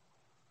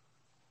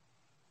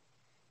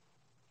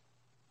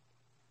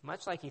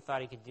 Much like he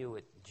thought he could do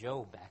with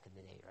Job back in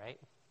the day, right?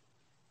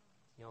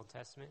 The Old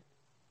Testament.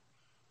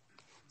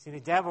 See, the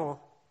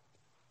devil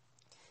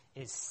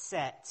is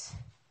set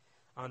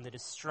on the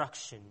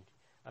destruction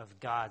of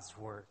God's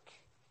work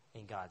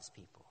and God's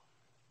people.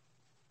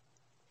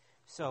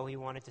 So he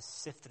wanted to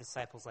sift the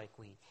disciples like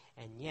wheat.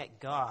 And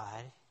yet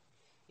God,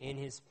 in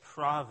His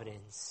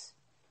providence,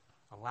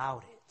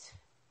 allowed it.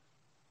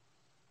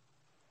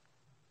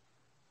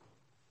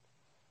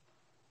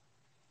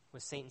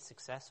 Was Satan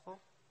successful?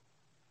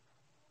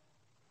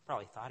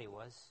 Probably thought he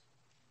was.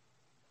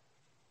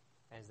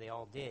 As they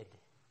all did,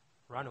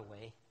 run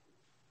away.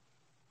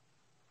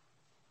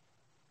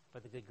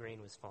 But the good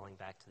grain was falling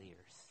back to the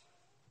earth.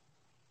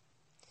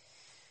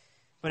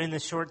 But in the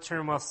short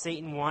term, while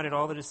Satan wanted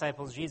all the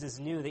disciples, Jesus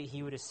knew that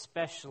he would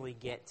especially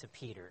get to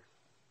Peter.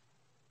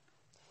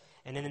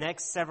 And in the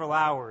next several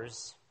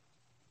hours,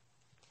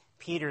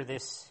 Peter,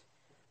 this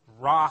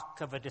rock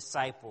of a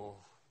disciple,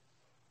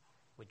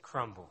 would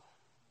crumble.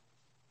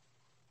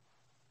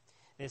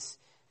 This,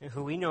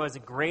 who we know as a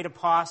great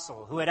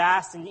apostle, who had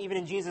asked, and even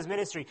in Jesus'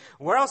 ministry,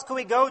 where else can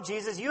we go,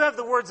 Jesus? You have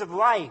the words of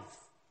life.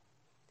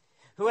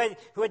 Who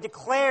had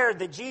declared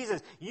that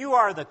Jesus, you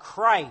are the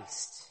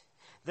Christ,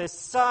 the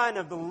Son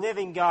of the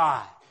living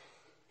God.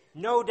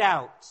 No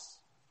doubt,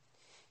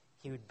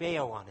 he would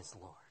bail on his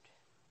Lord.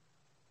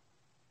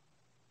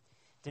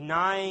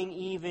 Denying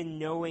even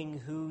knowing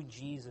who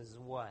Jesus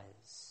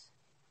was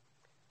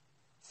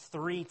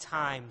 3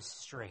 times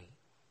straight.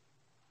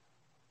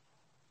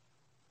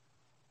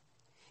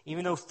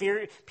 Even though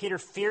Peter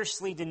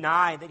fiercely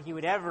denied that he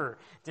would ever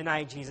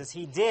deny Jesus,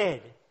 he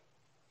did.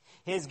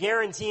 His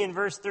guarantee in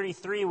verse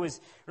 33 was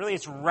really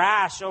its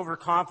rash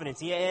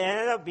overconfidence. It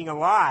ended up being a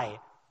lie.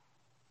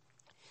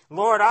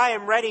 Lord, I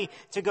am ready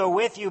to go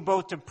with you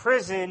both to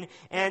prison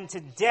and to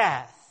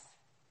death.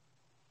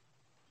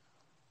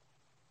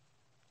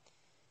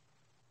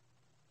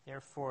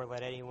 Therefore,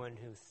 let anyone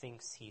who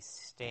thinks he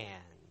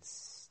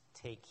stands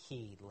take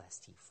heed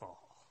lest he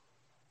fall.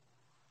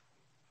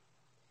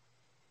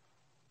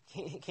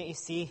 Can't you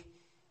see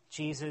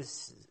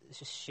Jesus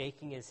just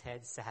shaking his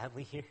head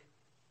sadly here?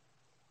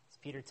 As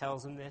Peter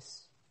tells him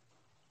this.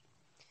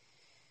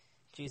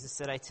 Jesus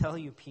said, I tell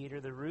you, Peter,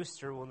 the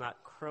rooster will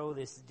not crow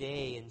this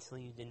day until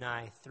you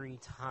deny 3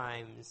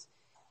 times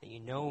that you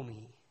know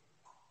me.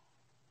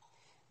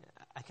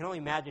 I can only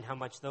imagine how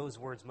much those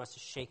words must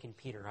have shaken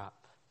Peter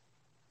up.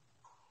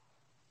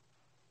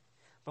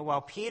 But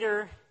while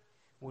Peter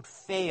would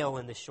fail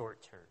in the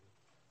short term,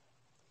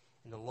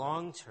 in the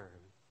long term,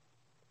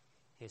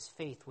 his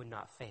faith would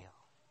not fail.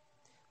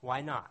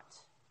 Why not?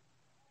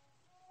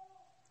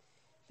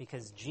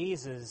 Because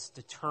Jesus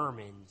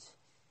determined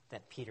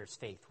that Peter's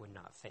faith would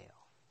not fail.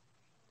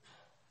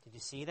 Did you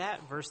see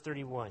that? Verse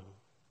 31.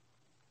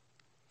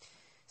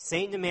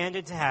 Satan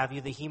demanded to have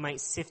you that he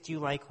might sift you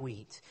like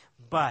wheat,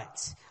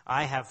 but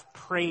I have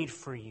prayed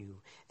for you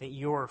that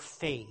your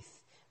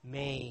faith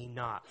may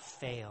not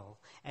fail.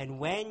 And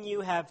when you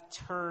have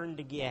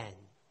turned again,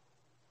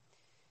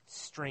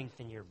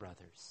 strengthen your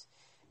brothers.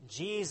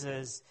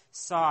 Jesus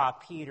saw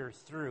Peter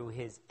through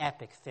his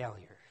epic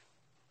failure.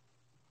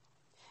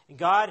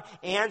 God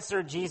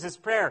answered Jesus'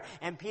 prayer,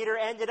 and Peter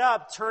ended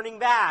up turning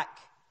back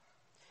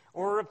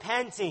or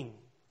repenting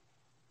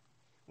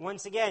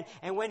once again.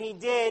 And when he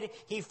did,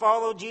 he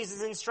followed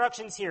Jesus'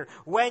 instructions here.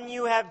 When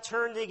you have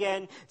turned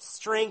again,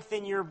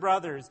 strengthen your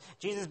brothers.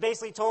 Jesus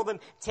basically told them,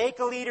 take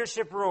a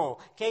leadership role.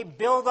 Okay,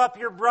 build up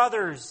your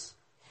brothers.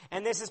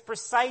 And this is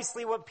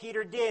precisely what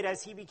Peter did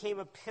as he became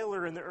a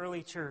pillar in the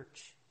early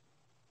church.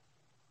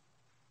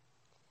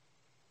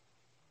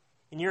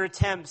 In your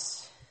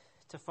attempts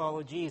to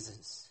follow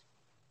Jesus,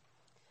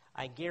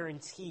 I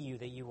guarantee you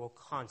that you will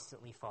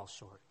constantly fall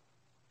short.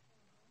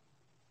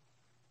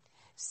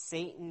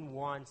 Satan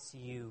wants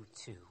you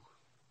to.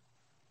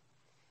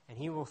 And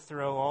he will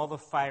throw all the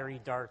fiery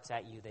darts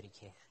at you that he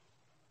can.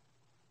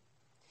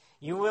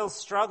 You will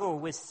struggle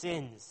with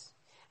sins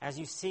as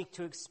you seek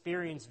to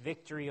experience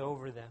victory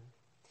over them.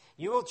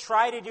 You will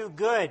try to do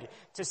good,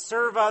 to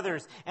serve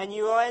others, and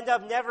you will end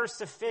up never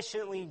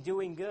sufficiently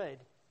doing good.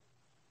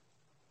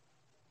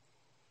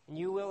 And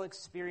you will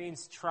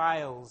experience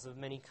trials of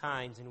many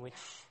kinds in which,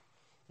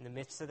 in the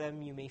midst of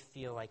them, you may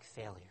feel like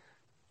failure.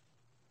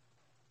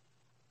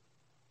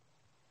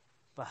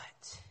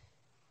 But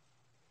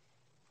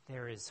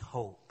there is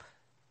hope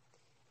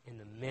in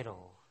the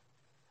middle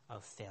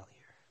of failure.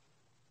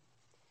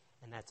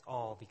 And that's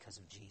all because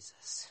of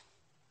Jesus.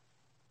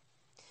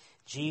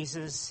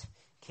 Jesus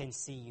can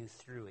see you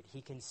through it.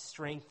 He can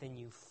strengthen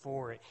you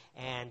for it,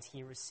 and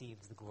he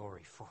receives the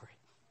glory for it.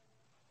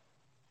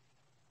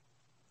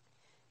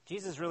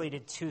 Jesus really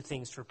did two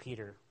things for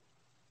Peter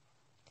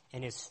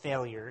in his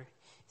failure.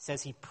 It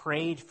says he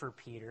prayed for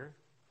Peter,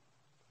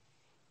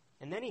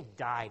 and then he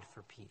died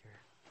for Peter.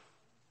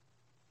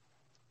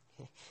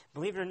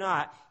 Believe it or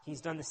not,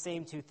 he's done the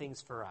same two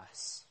things for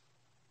us.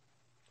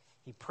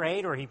 He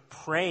prayed, or he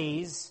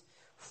prays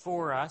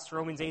for us.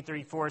 Romans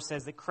 8:34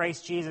 says that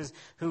Christ Jesus,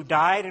 who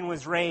died and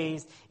was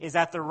raised, is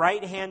at the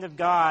right hand of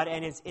God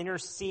and is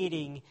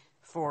interceding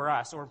for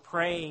us, or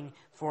praying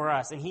for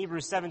us. And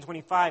Hebrews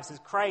 7:25 says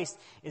Christ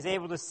is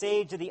able to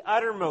save to the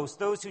uttermost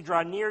those who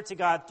draw near to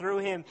God through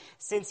him,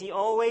 since he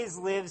always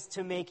lives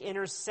to make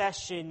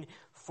intercession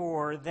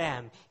for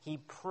them. He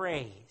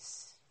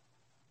prays.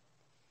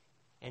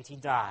 And he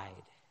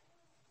died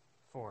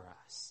for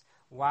us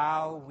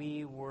while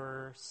we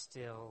were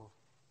still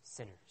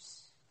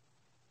sinners,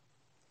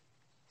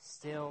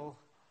 still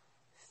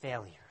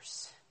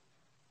failures.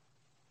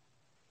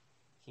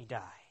 He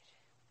died.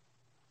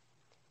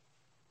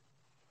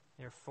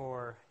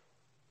 Therefore,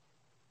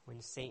 when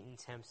Satan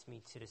tempts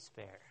me to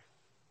despair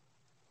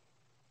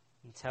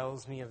and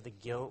tells me of the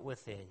guilt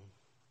within,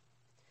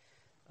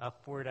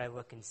 upward I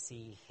look and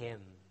see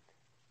him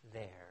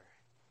there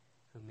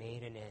who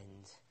made an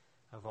end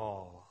of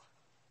all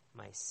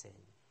my sin.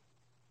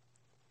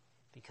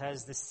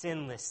 Because the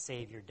sinless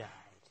Savior died,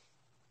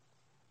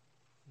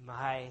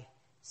 my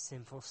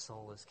sinful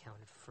soul is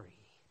counted free.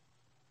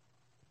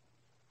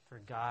 For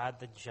God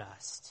the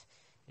just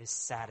is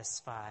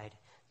satisfied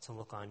to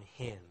look on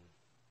him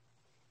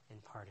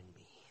and pardon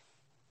me.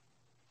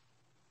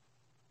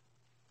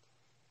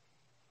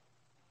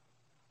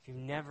 If you've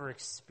never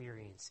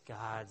experienced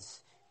God's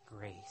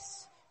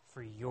grace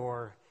for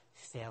your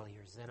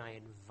failures, then I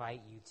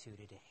invite you to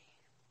today.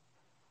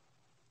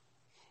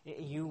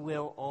 You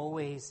will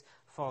always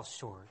fall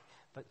short,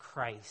 but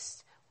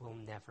Christ will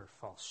never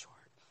fall short.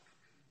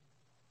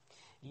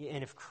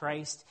 And if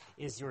Christ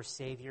is your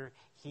Savior,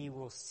 he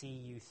will see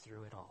you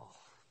through it all.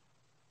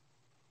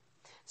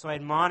 So I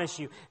admonish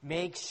you,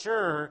 make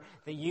sure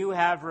that you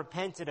have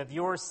repented of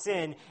your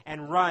sin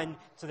and run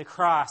to the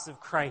cross of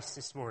Christ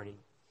this morning.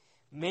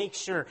 Make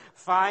sure,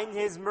 find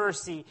his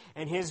mercy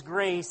and his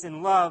grace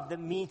and love that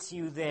meets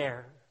you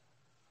there.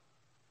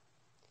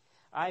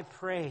 I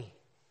pray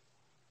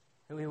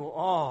that we will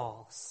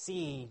all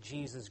see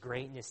Jesus'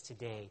 greatness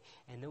today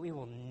and that we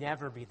will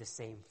never be the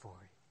same for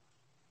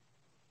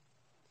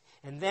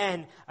it. And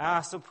then I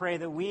also pray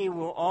that we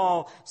will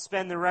all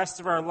spend the rest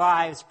of our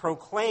lives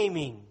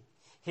proclaiming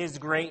his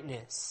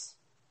greatness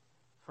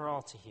for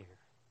all to hear.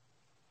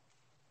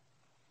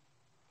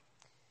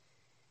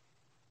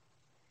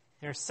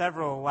 There are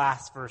several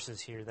last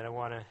verses here that I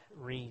want to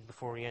read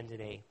before we end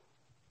today,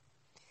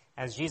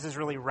 as Jesus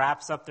really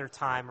wraps up their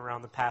time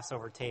around the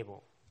Passover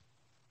table.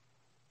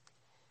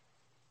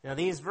 Now,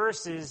 these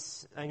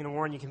verses, I'm going to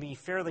warn you, can be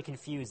fairly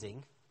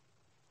confusing,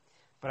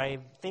 but I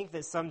think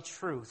that some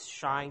truths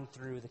shine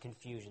through the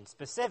confusion.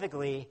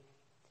 Specifically,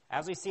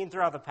 as we've seen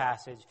throughout the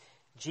passage,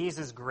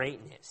 Jesus'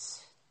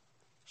 greatness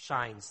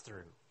shines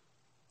through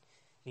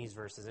these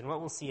verses. And what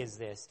we'll see is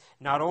this: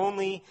 not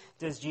only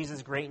does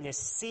Jesus' greatness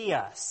see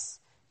us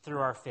through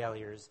our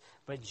failures,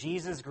 but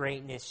Jesus'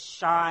 greatness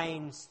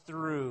shines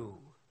through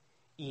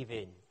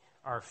even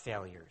our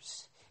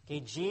failures. Okay,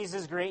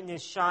 Jesus'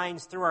 greatness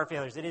shines through our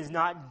failures. It is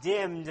not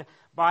dimmed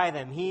by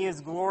them. He is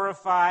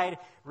glorified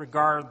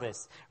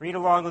regardless. Read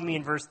along with me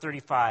in verse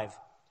 35.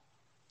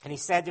 And he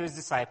said to his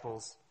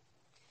disciples,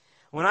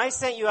 "When I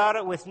sent you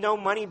out with no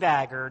money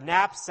bag or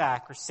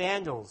knapsack or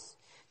sandals,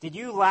 did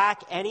you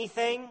lack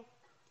anything?"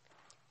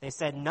 They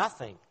said,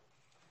 "Nothing."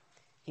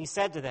 He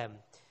said to them,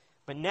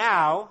 "But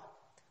now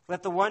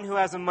let the one who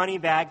has a money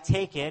bag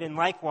take it, and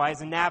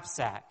likewise a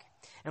knapsack.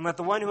 And let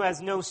the one who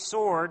has no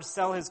sword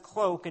sell his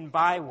cloak and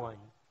buy one.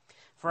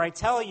 For I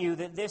tell you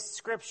that this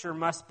scripture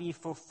must be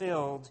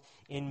fulfilled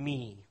in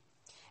me."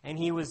 And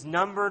he was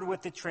numbered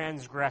with the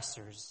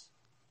transgressors.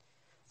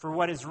 For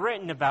what is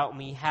written about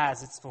me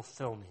has its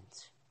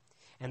fulfillment.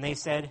 And they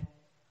said,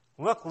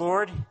 "Look,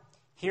 Lord,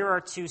 here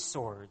are 2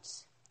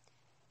 swords."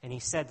 And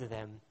he said to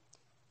them,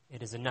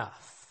 "It is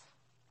enough."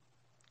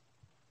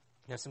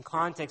 Now, some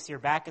context here.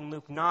 Back in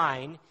Luke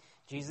 9,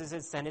 Jesus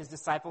had sent his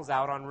disciples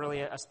out on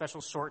really a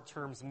special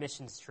short-term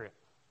missions trip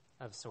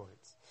of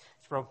sorts.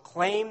 To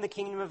proclaim the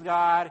kingdom of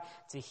God,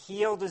 to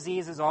heal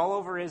diseases all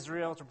over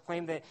Israel, to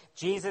proclaim that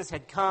Jesus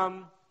had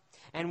come.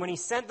 And when he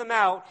sent them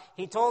out,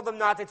 he told them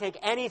not to take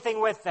anything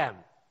with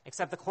them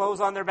except the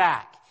clothes on their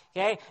back.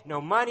 Okay?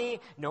 No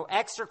money, no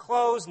extra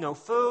clothes, no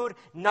food,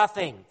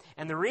 nothing.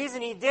 And the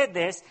reason he did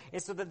this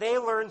is so that they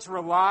learn to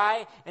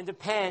rely and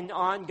depend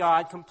on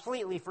God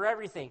completely for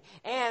everything.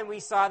 And we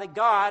saw that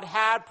God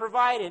had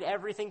provided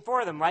everything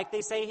for them, like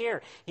they say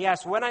here. He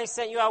asked, "When I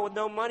sent you out with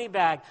no money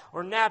bag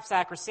or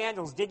knapsack or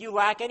sandals, did you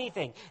lack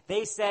anything?"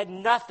 They said,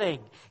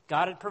 "Nothing."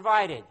 God had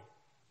provided.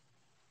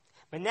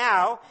 But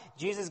now,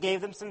 Jesus gave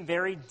them some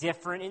very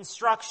different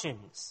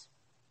instructions.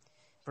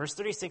 Verse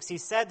 36, he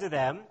said to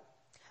them,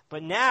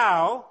 "But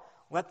now,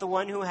 let the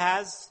one who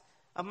has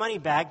a money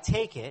bag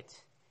take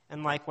it,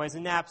 and likewise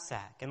a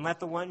knapsack. And let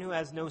the one who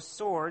has no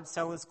sword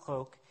sell his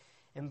cloak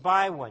and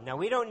buy one." Now,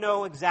 we don't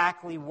know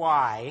exactly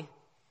why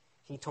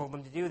he told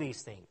them to do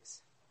these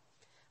things.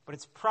 But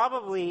it's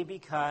probably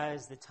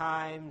because the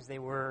times they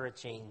were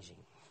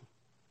a-changing.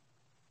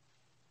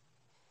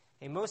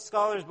 And most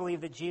scholars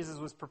believe that Jesus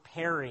was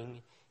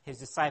preparing his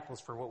disciples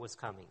for what was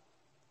coming.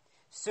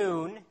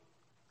 Soon,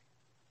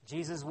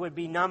 Jesus would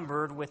be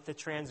numbered with the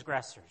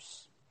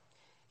transgressors.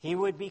 He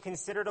would be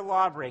considered a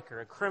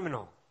lawbreaker, a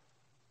criminal.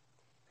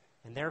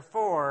 And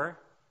therefore,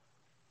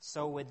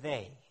 so would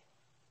they.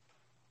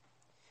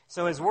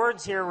 So his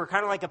words here were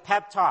kind of like a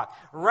pep talk.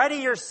 Ready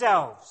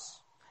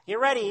yourselves. Get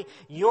ready.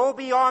 You'll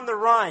be on the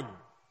run.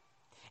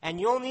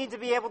 And you'll need to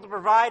be able to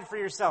provide for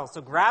yourselves.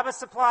 So grab a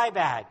supply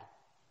bag.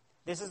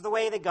 This is the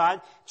way that God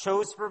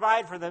chose to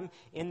provide for them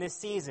in this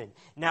season.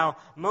 Now,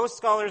 most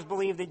scholars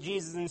believe that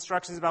Jesus'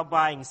 instructions about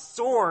buying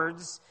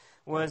swords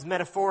was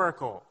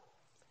metaphorical.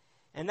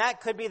 And that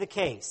could be the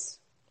case.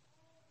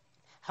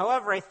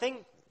 However, I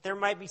think there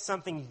might be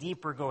something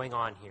deeper going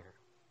on here.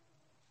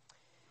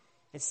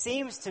 It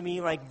seems to me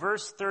like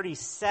verse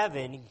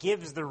 37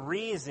 gives the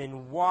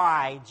reason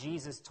why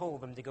Jesus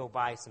told them to go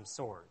buy some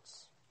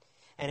swords.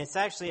 And it's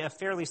actually a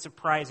fairly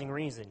surprising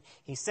reason.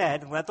 He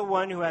said, "Let the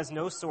one who has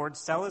no sword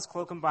sell his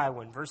cloak and buy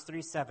one." Verse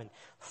 37,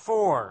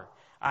 "For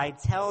I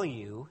tell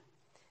you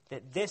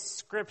that this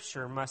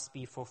scripture must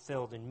be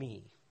fulfilled in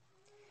me."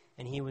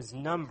 And he was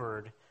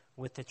numbered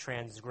with the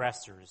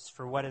transgressors.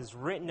 For what is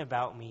written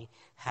about me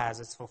has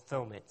its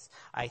fulfillment.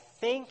 I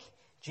think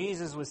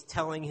Jesus was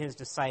telling his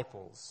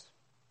disciples,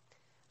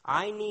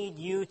 I need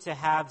you to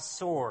have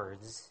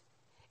swords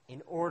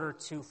in order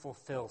to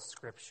fulfill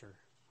Scripture.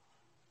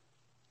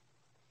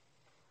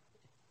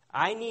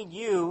 I need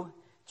you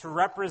to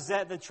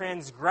represent the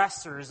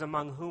transgressors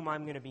among whom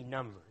I'm going to be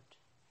numbered.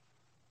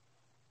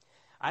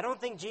 I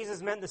don't think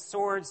Jesus meant the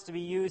swords to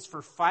be used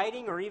for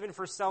fighting or even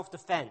for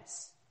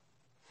self-defense.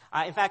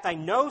 In fact, I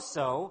know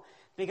so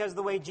because of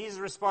the way Jesus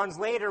responds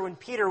later when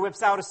Peter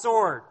whips out a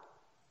sword.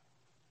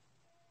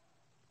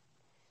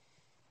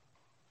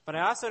 But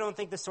I also don't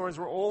think the swords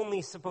were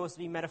only supposed to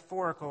be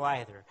metaphorical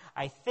either.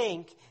 I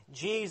think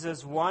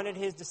Jesus wanted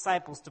his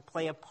disciples to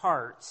play a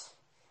part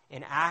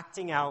in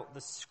acting out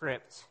the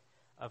script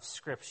of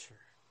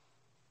Scripture.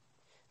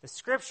 The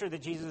scripture that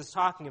Jesus was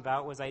talking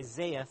about was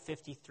Isaiah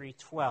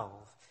 53:12,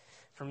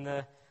 from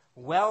the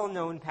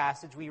well-known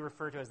passage we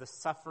refer to as the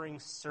suffering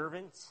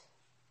servant.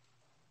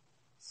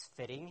 It's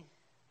fitting.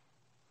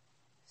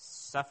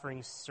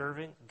 Suffering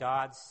servant,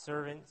 God's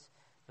servant,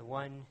 the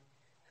one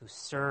who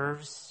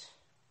serves.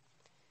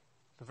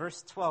 But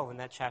verse 12 in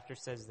that chapter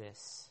says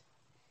this: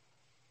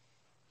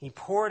 He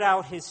poured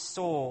out his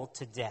soul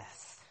to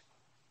death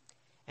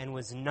and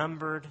was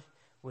numbered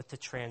with the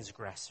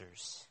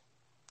transgressors.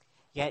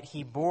 Yet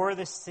he bore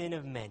the sin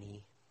of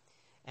many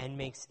and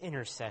makes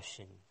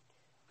intercession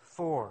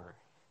for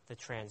the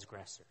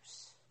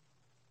transgressors.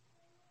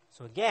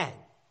 So again,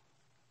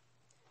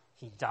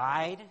 he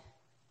died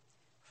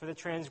for the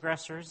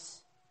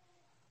transgressors,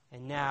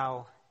 and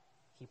now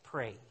he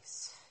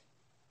prays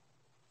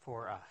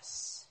for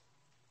us.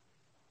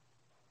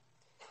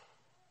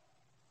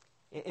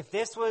 If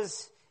this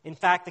was, in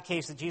fact, the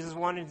case that Jesus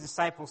wanted his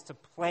disciples to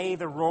play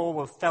the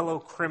role of fellow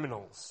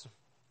criminals,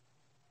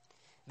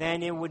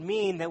 then it would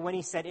mean that when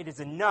he said it is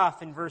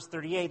enough in verse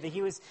 38, that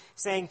he was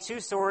saying 2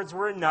 swords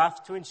were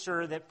enough to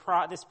ensure that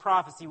this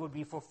prophecy would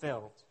be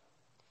fulfilled.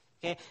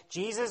 Okay?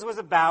 Jesus was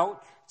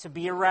about to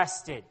be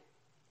arrested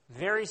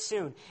very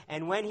soon.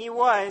 And when he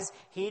was,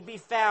 he'd be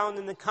found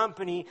in the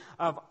company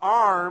of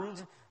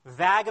armed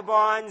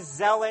vagabonds,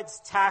 zealots,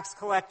 tax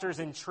collectors,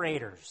 and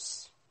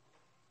traitors.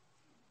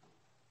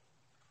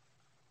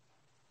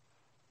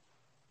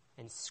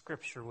 And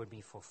Scripture would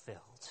be fulfilled.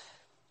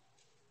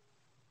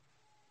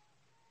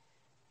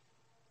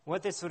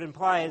 What this would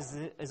imply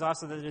is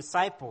also that the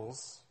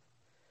disciples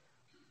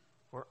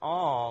were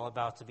all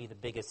about to be the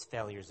biggest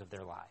failures of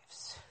their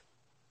lives.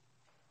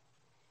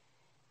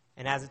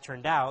 And as it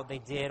turned out, they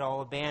did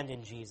all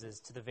abandon Jesus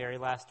to the very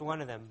last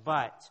one of them.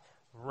 But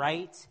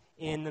right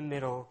in the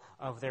middle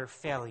of their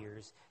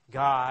failures,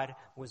 God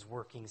was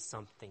working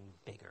something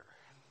bigger.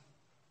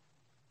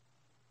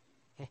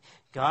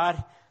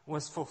 God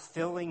was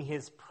fulfilling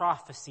his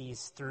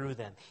prophecies through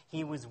them.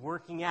 He was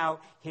working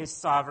out his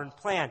sovereign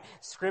plan.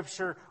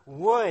 Scripture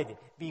would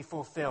be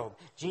fulfilled.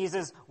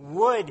 Jesus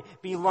would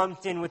be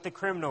lumped in with the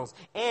criminals.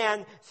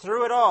 And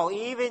through it all,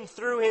 even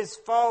through his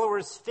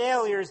followers'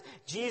 failures,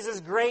 Jesus'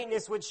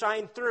 greatness would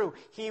shine through.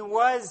 He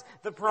was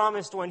the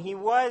promised one. He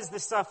was the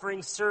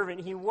suffering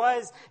servant. He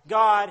was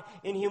God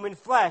in human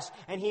flesh.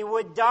 And he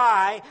would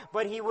die,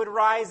 but he would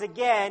rise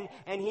again,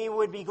 and he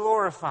would be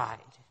glorified.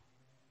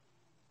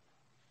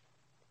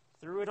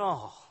 Through it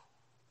all.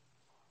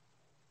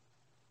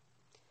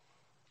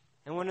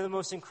 And one of the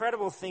most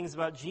incredible things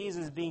about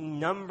Jesus being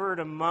numbered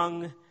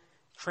among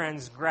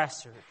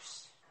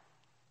transgressors,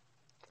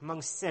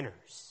 among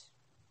sinners,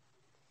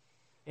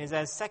 is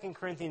as 2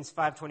 Corinthians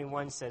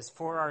 5:21 says,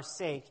 "For our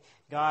sake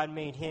God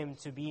made him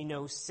to be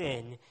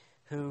sin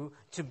who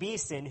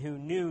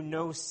knew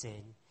no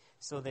sin,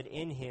 so that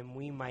in him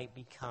we might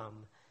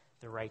become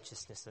the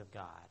righteousness of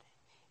God."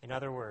 In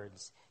other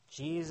words,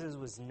 Jesus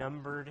was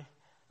numbered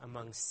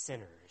among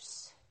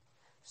sinners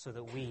so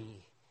that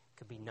we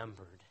could be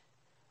numbered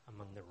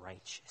among the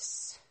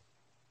righteous.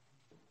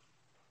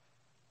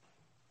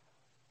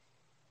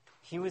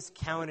 He was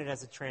counted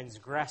as a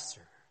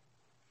transgressor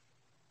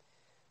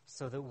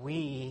so that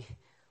we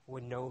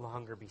would no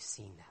longer be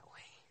seen that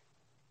way.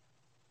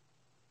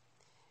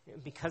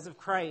 Because of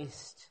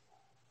Christ,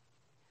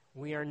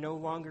 we are no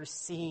longer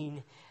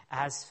seen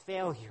as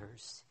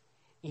failures,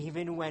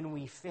 even when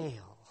we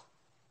fail.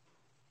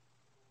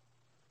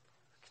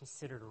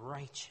 Considered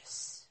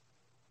righteous,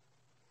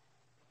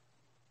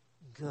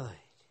 good,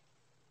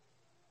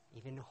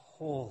 even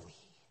holy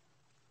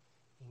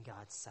in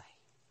God's sight.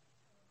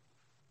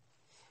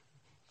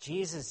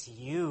 Jesus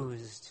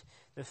used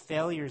the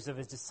failures of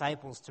his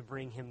disciples to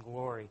bring him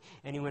glory.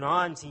 And he went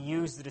on to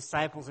use the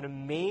disciples in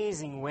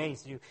amazing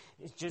ways to do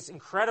just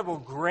incredible,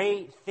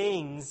 great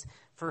things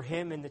for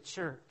him and the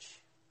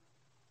church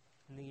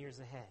in the years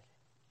ahead.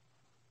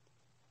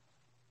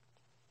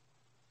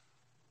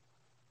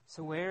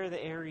 So where are the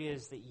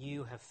areas that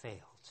you have failed?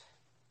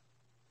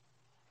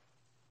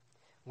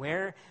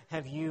 Where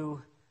have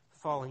you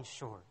fallen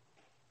short?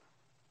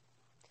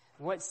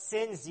 What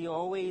sins do you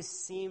always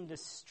seem to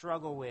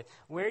struggle with?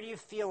 Where do you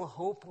feel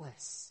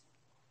hopeless?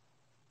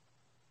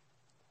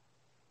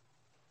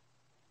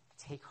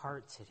 Take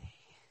heart today.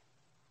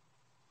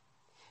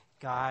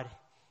 God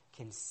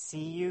can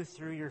see you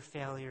through your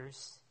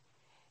failures,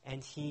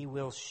 and he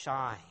will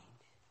shine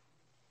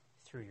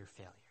through your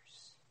failures.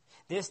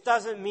 This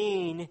doesn't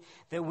mean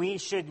that we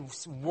should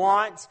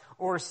want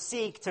or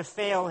seek to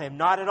fail him.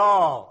 Not at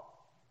all.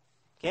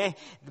 Okay?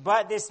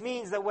 But this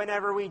means that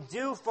whenever we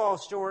do fall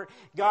short,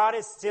 God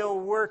is still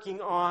working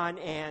on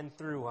and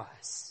through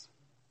us.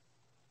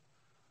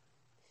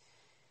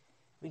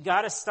 We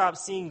got to stop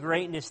seeing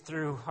greatness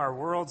through our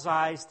world's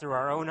eyes, through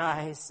our own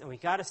eyes, and we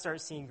got to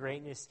start seeing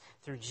greatness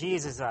through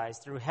Jesus' eyes,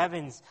 through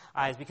heaven's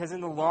eyes. Because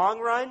in the long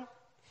run,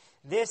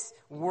 this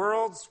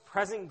world's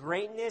present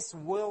greatness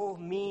will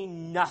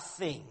mean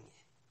nothing,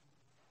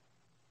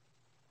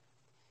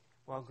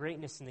 while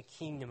greatness in the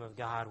kingdom of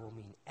God will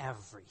mean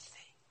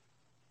everything.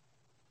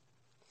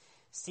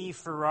 Steve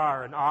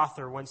Farrar, an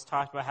author, once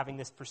talked about having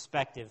this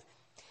perspective.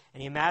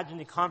 And he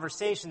imagined a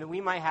conversation that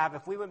we might have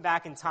if we went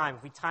back in time,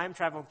 if we time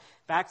traveled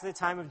back to the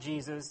time of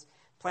Jesus,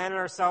 planted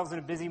ourselves in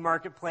a busy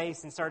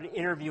marketplace, and started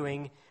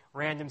interviewing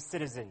random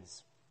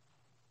citizens.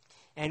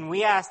 And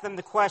we asked them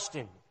the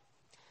question,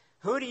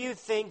 who do you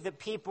think that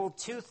people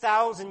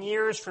 2,000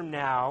 years from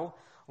now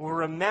will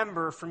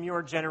remember from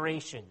your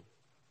generation?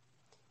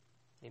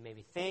 They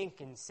maybe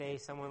think and say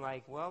someone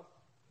like, well,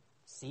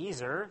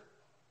 Caesar,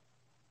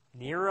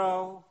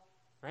 Nero,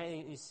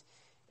 right? These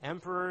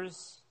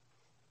emperors.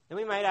 Then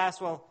we might ask,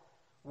 well,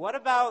 what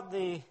about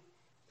the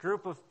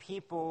group of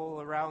people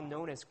around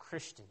known as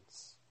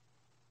Christians?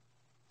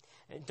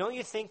 Don't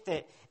you think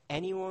that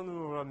anyone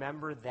will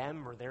remember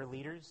them or their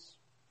leaders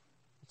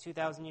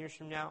 2,000 years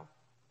from now?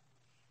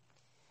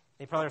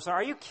 They probably say,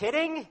 are you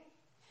kidding?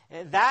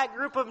 That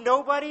group of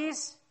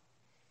nobodies?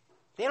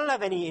 They don't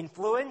have any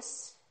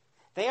influence.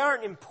 They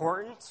aren't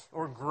important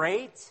or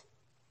great.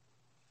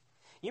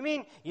 You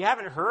mean you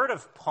haven't heard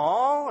of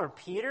Paul or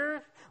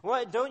Peter?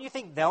 What, don't you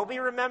think they'll be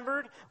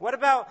remembered? What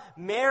about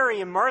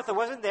Mary and Martha?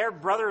 Wasn't their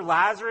brother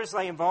Lazarus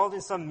involved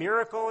in some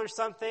miracle or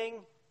something?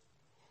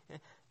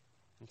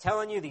 I'm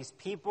telling you, these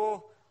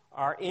people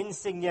are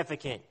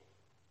insignificant.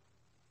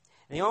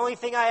 And the only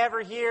thing I ever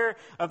hear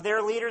of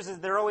their leaders is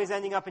they're always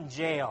ending up in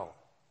jail.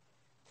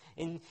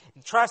 And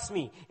trust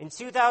me, in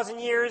 2,000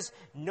 years,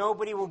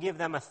 nobody will give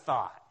them a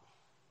thought.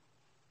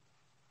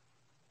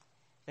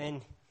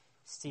 Then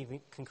Stephen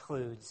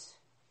concludes,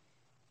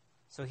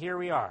 so here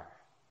we are,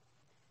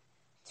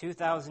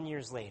 2,000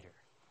 years later.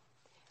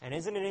 And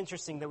isn't it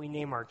interesting that we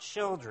name our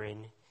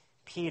children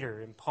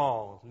Peter and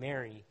Paul,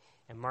 Mary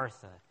and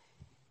Martha,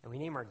 and we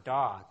name our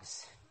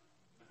dogs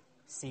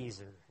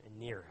Caesar and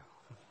Nero?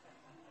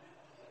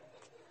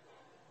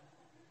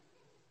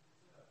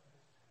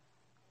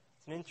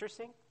 Isn't it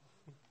interesting?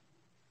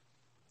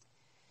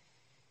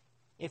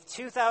 If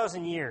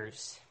 2,000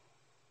 years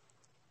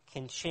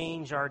can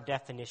change our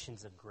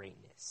definitions of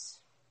greatness,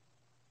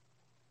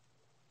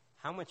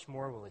 how much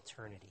more will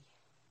eternity?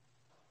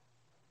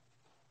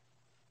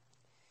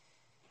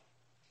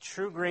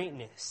 True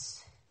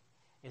greatness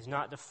is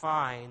not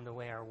defined the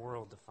way our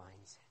world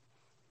defines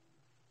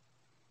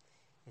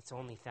it. It's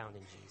only found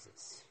in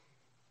Jesus.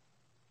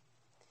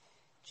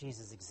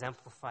 Jesus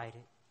exemplified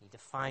it. He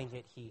defined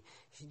it. He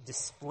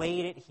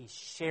displayed it. He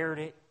shared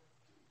it.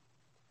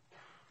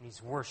 And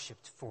he's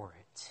worshipped for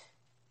it.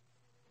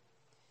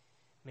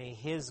 May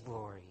his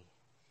glory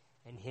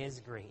and his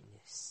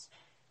greatness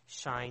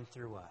shine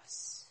through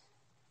us,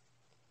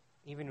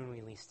 even when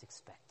we least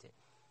expect it.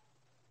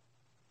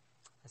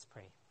 Let's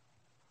pray.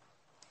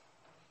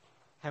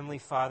 Heavenly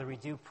Father, we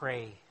do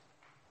pray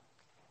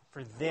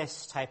for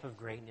this type of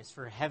greatness,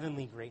 for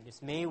heavenly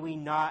greatness. May we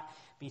not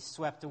be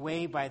swept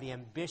away by the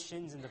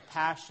ambitions and the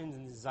passions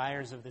and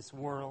desires of this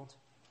world.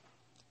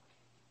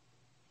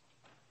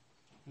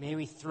 May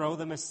we throw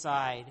them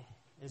aside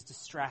as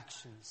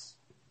distractions.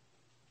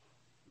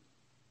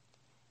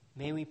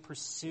 May we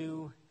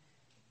pursue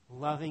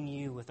loving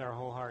you with our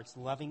whole hearts,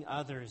 loving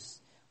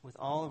others with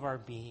all of our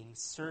being,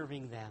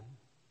 serving them.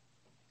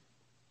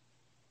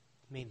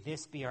 May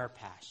this be our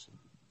passion.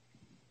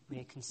 May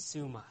it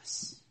consume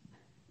us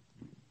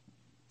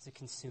as it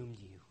consumed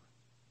you.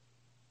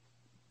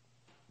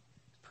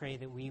 Pray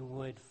that we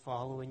would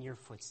follow in your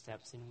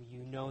footsteps, and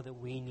you know that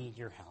we need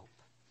your help.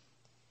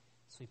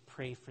 So we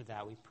pray for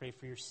that. We pray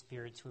for your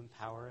Spirit to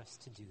empower us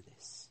to do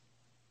this.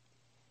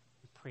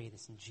 We pray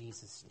this in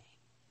Jesus' name.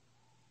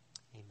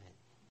 Amen.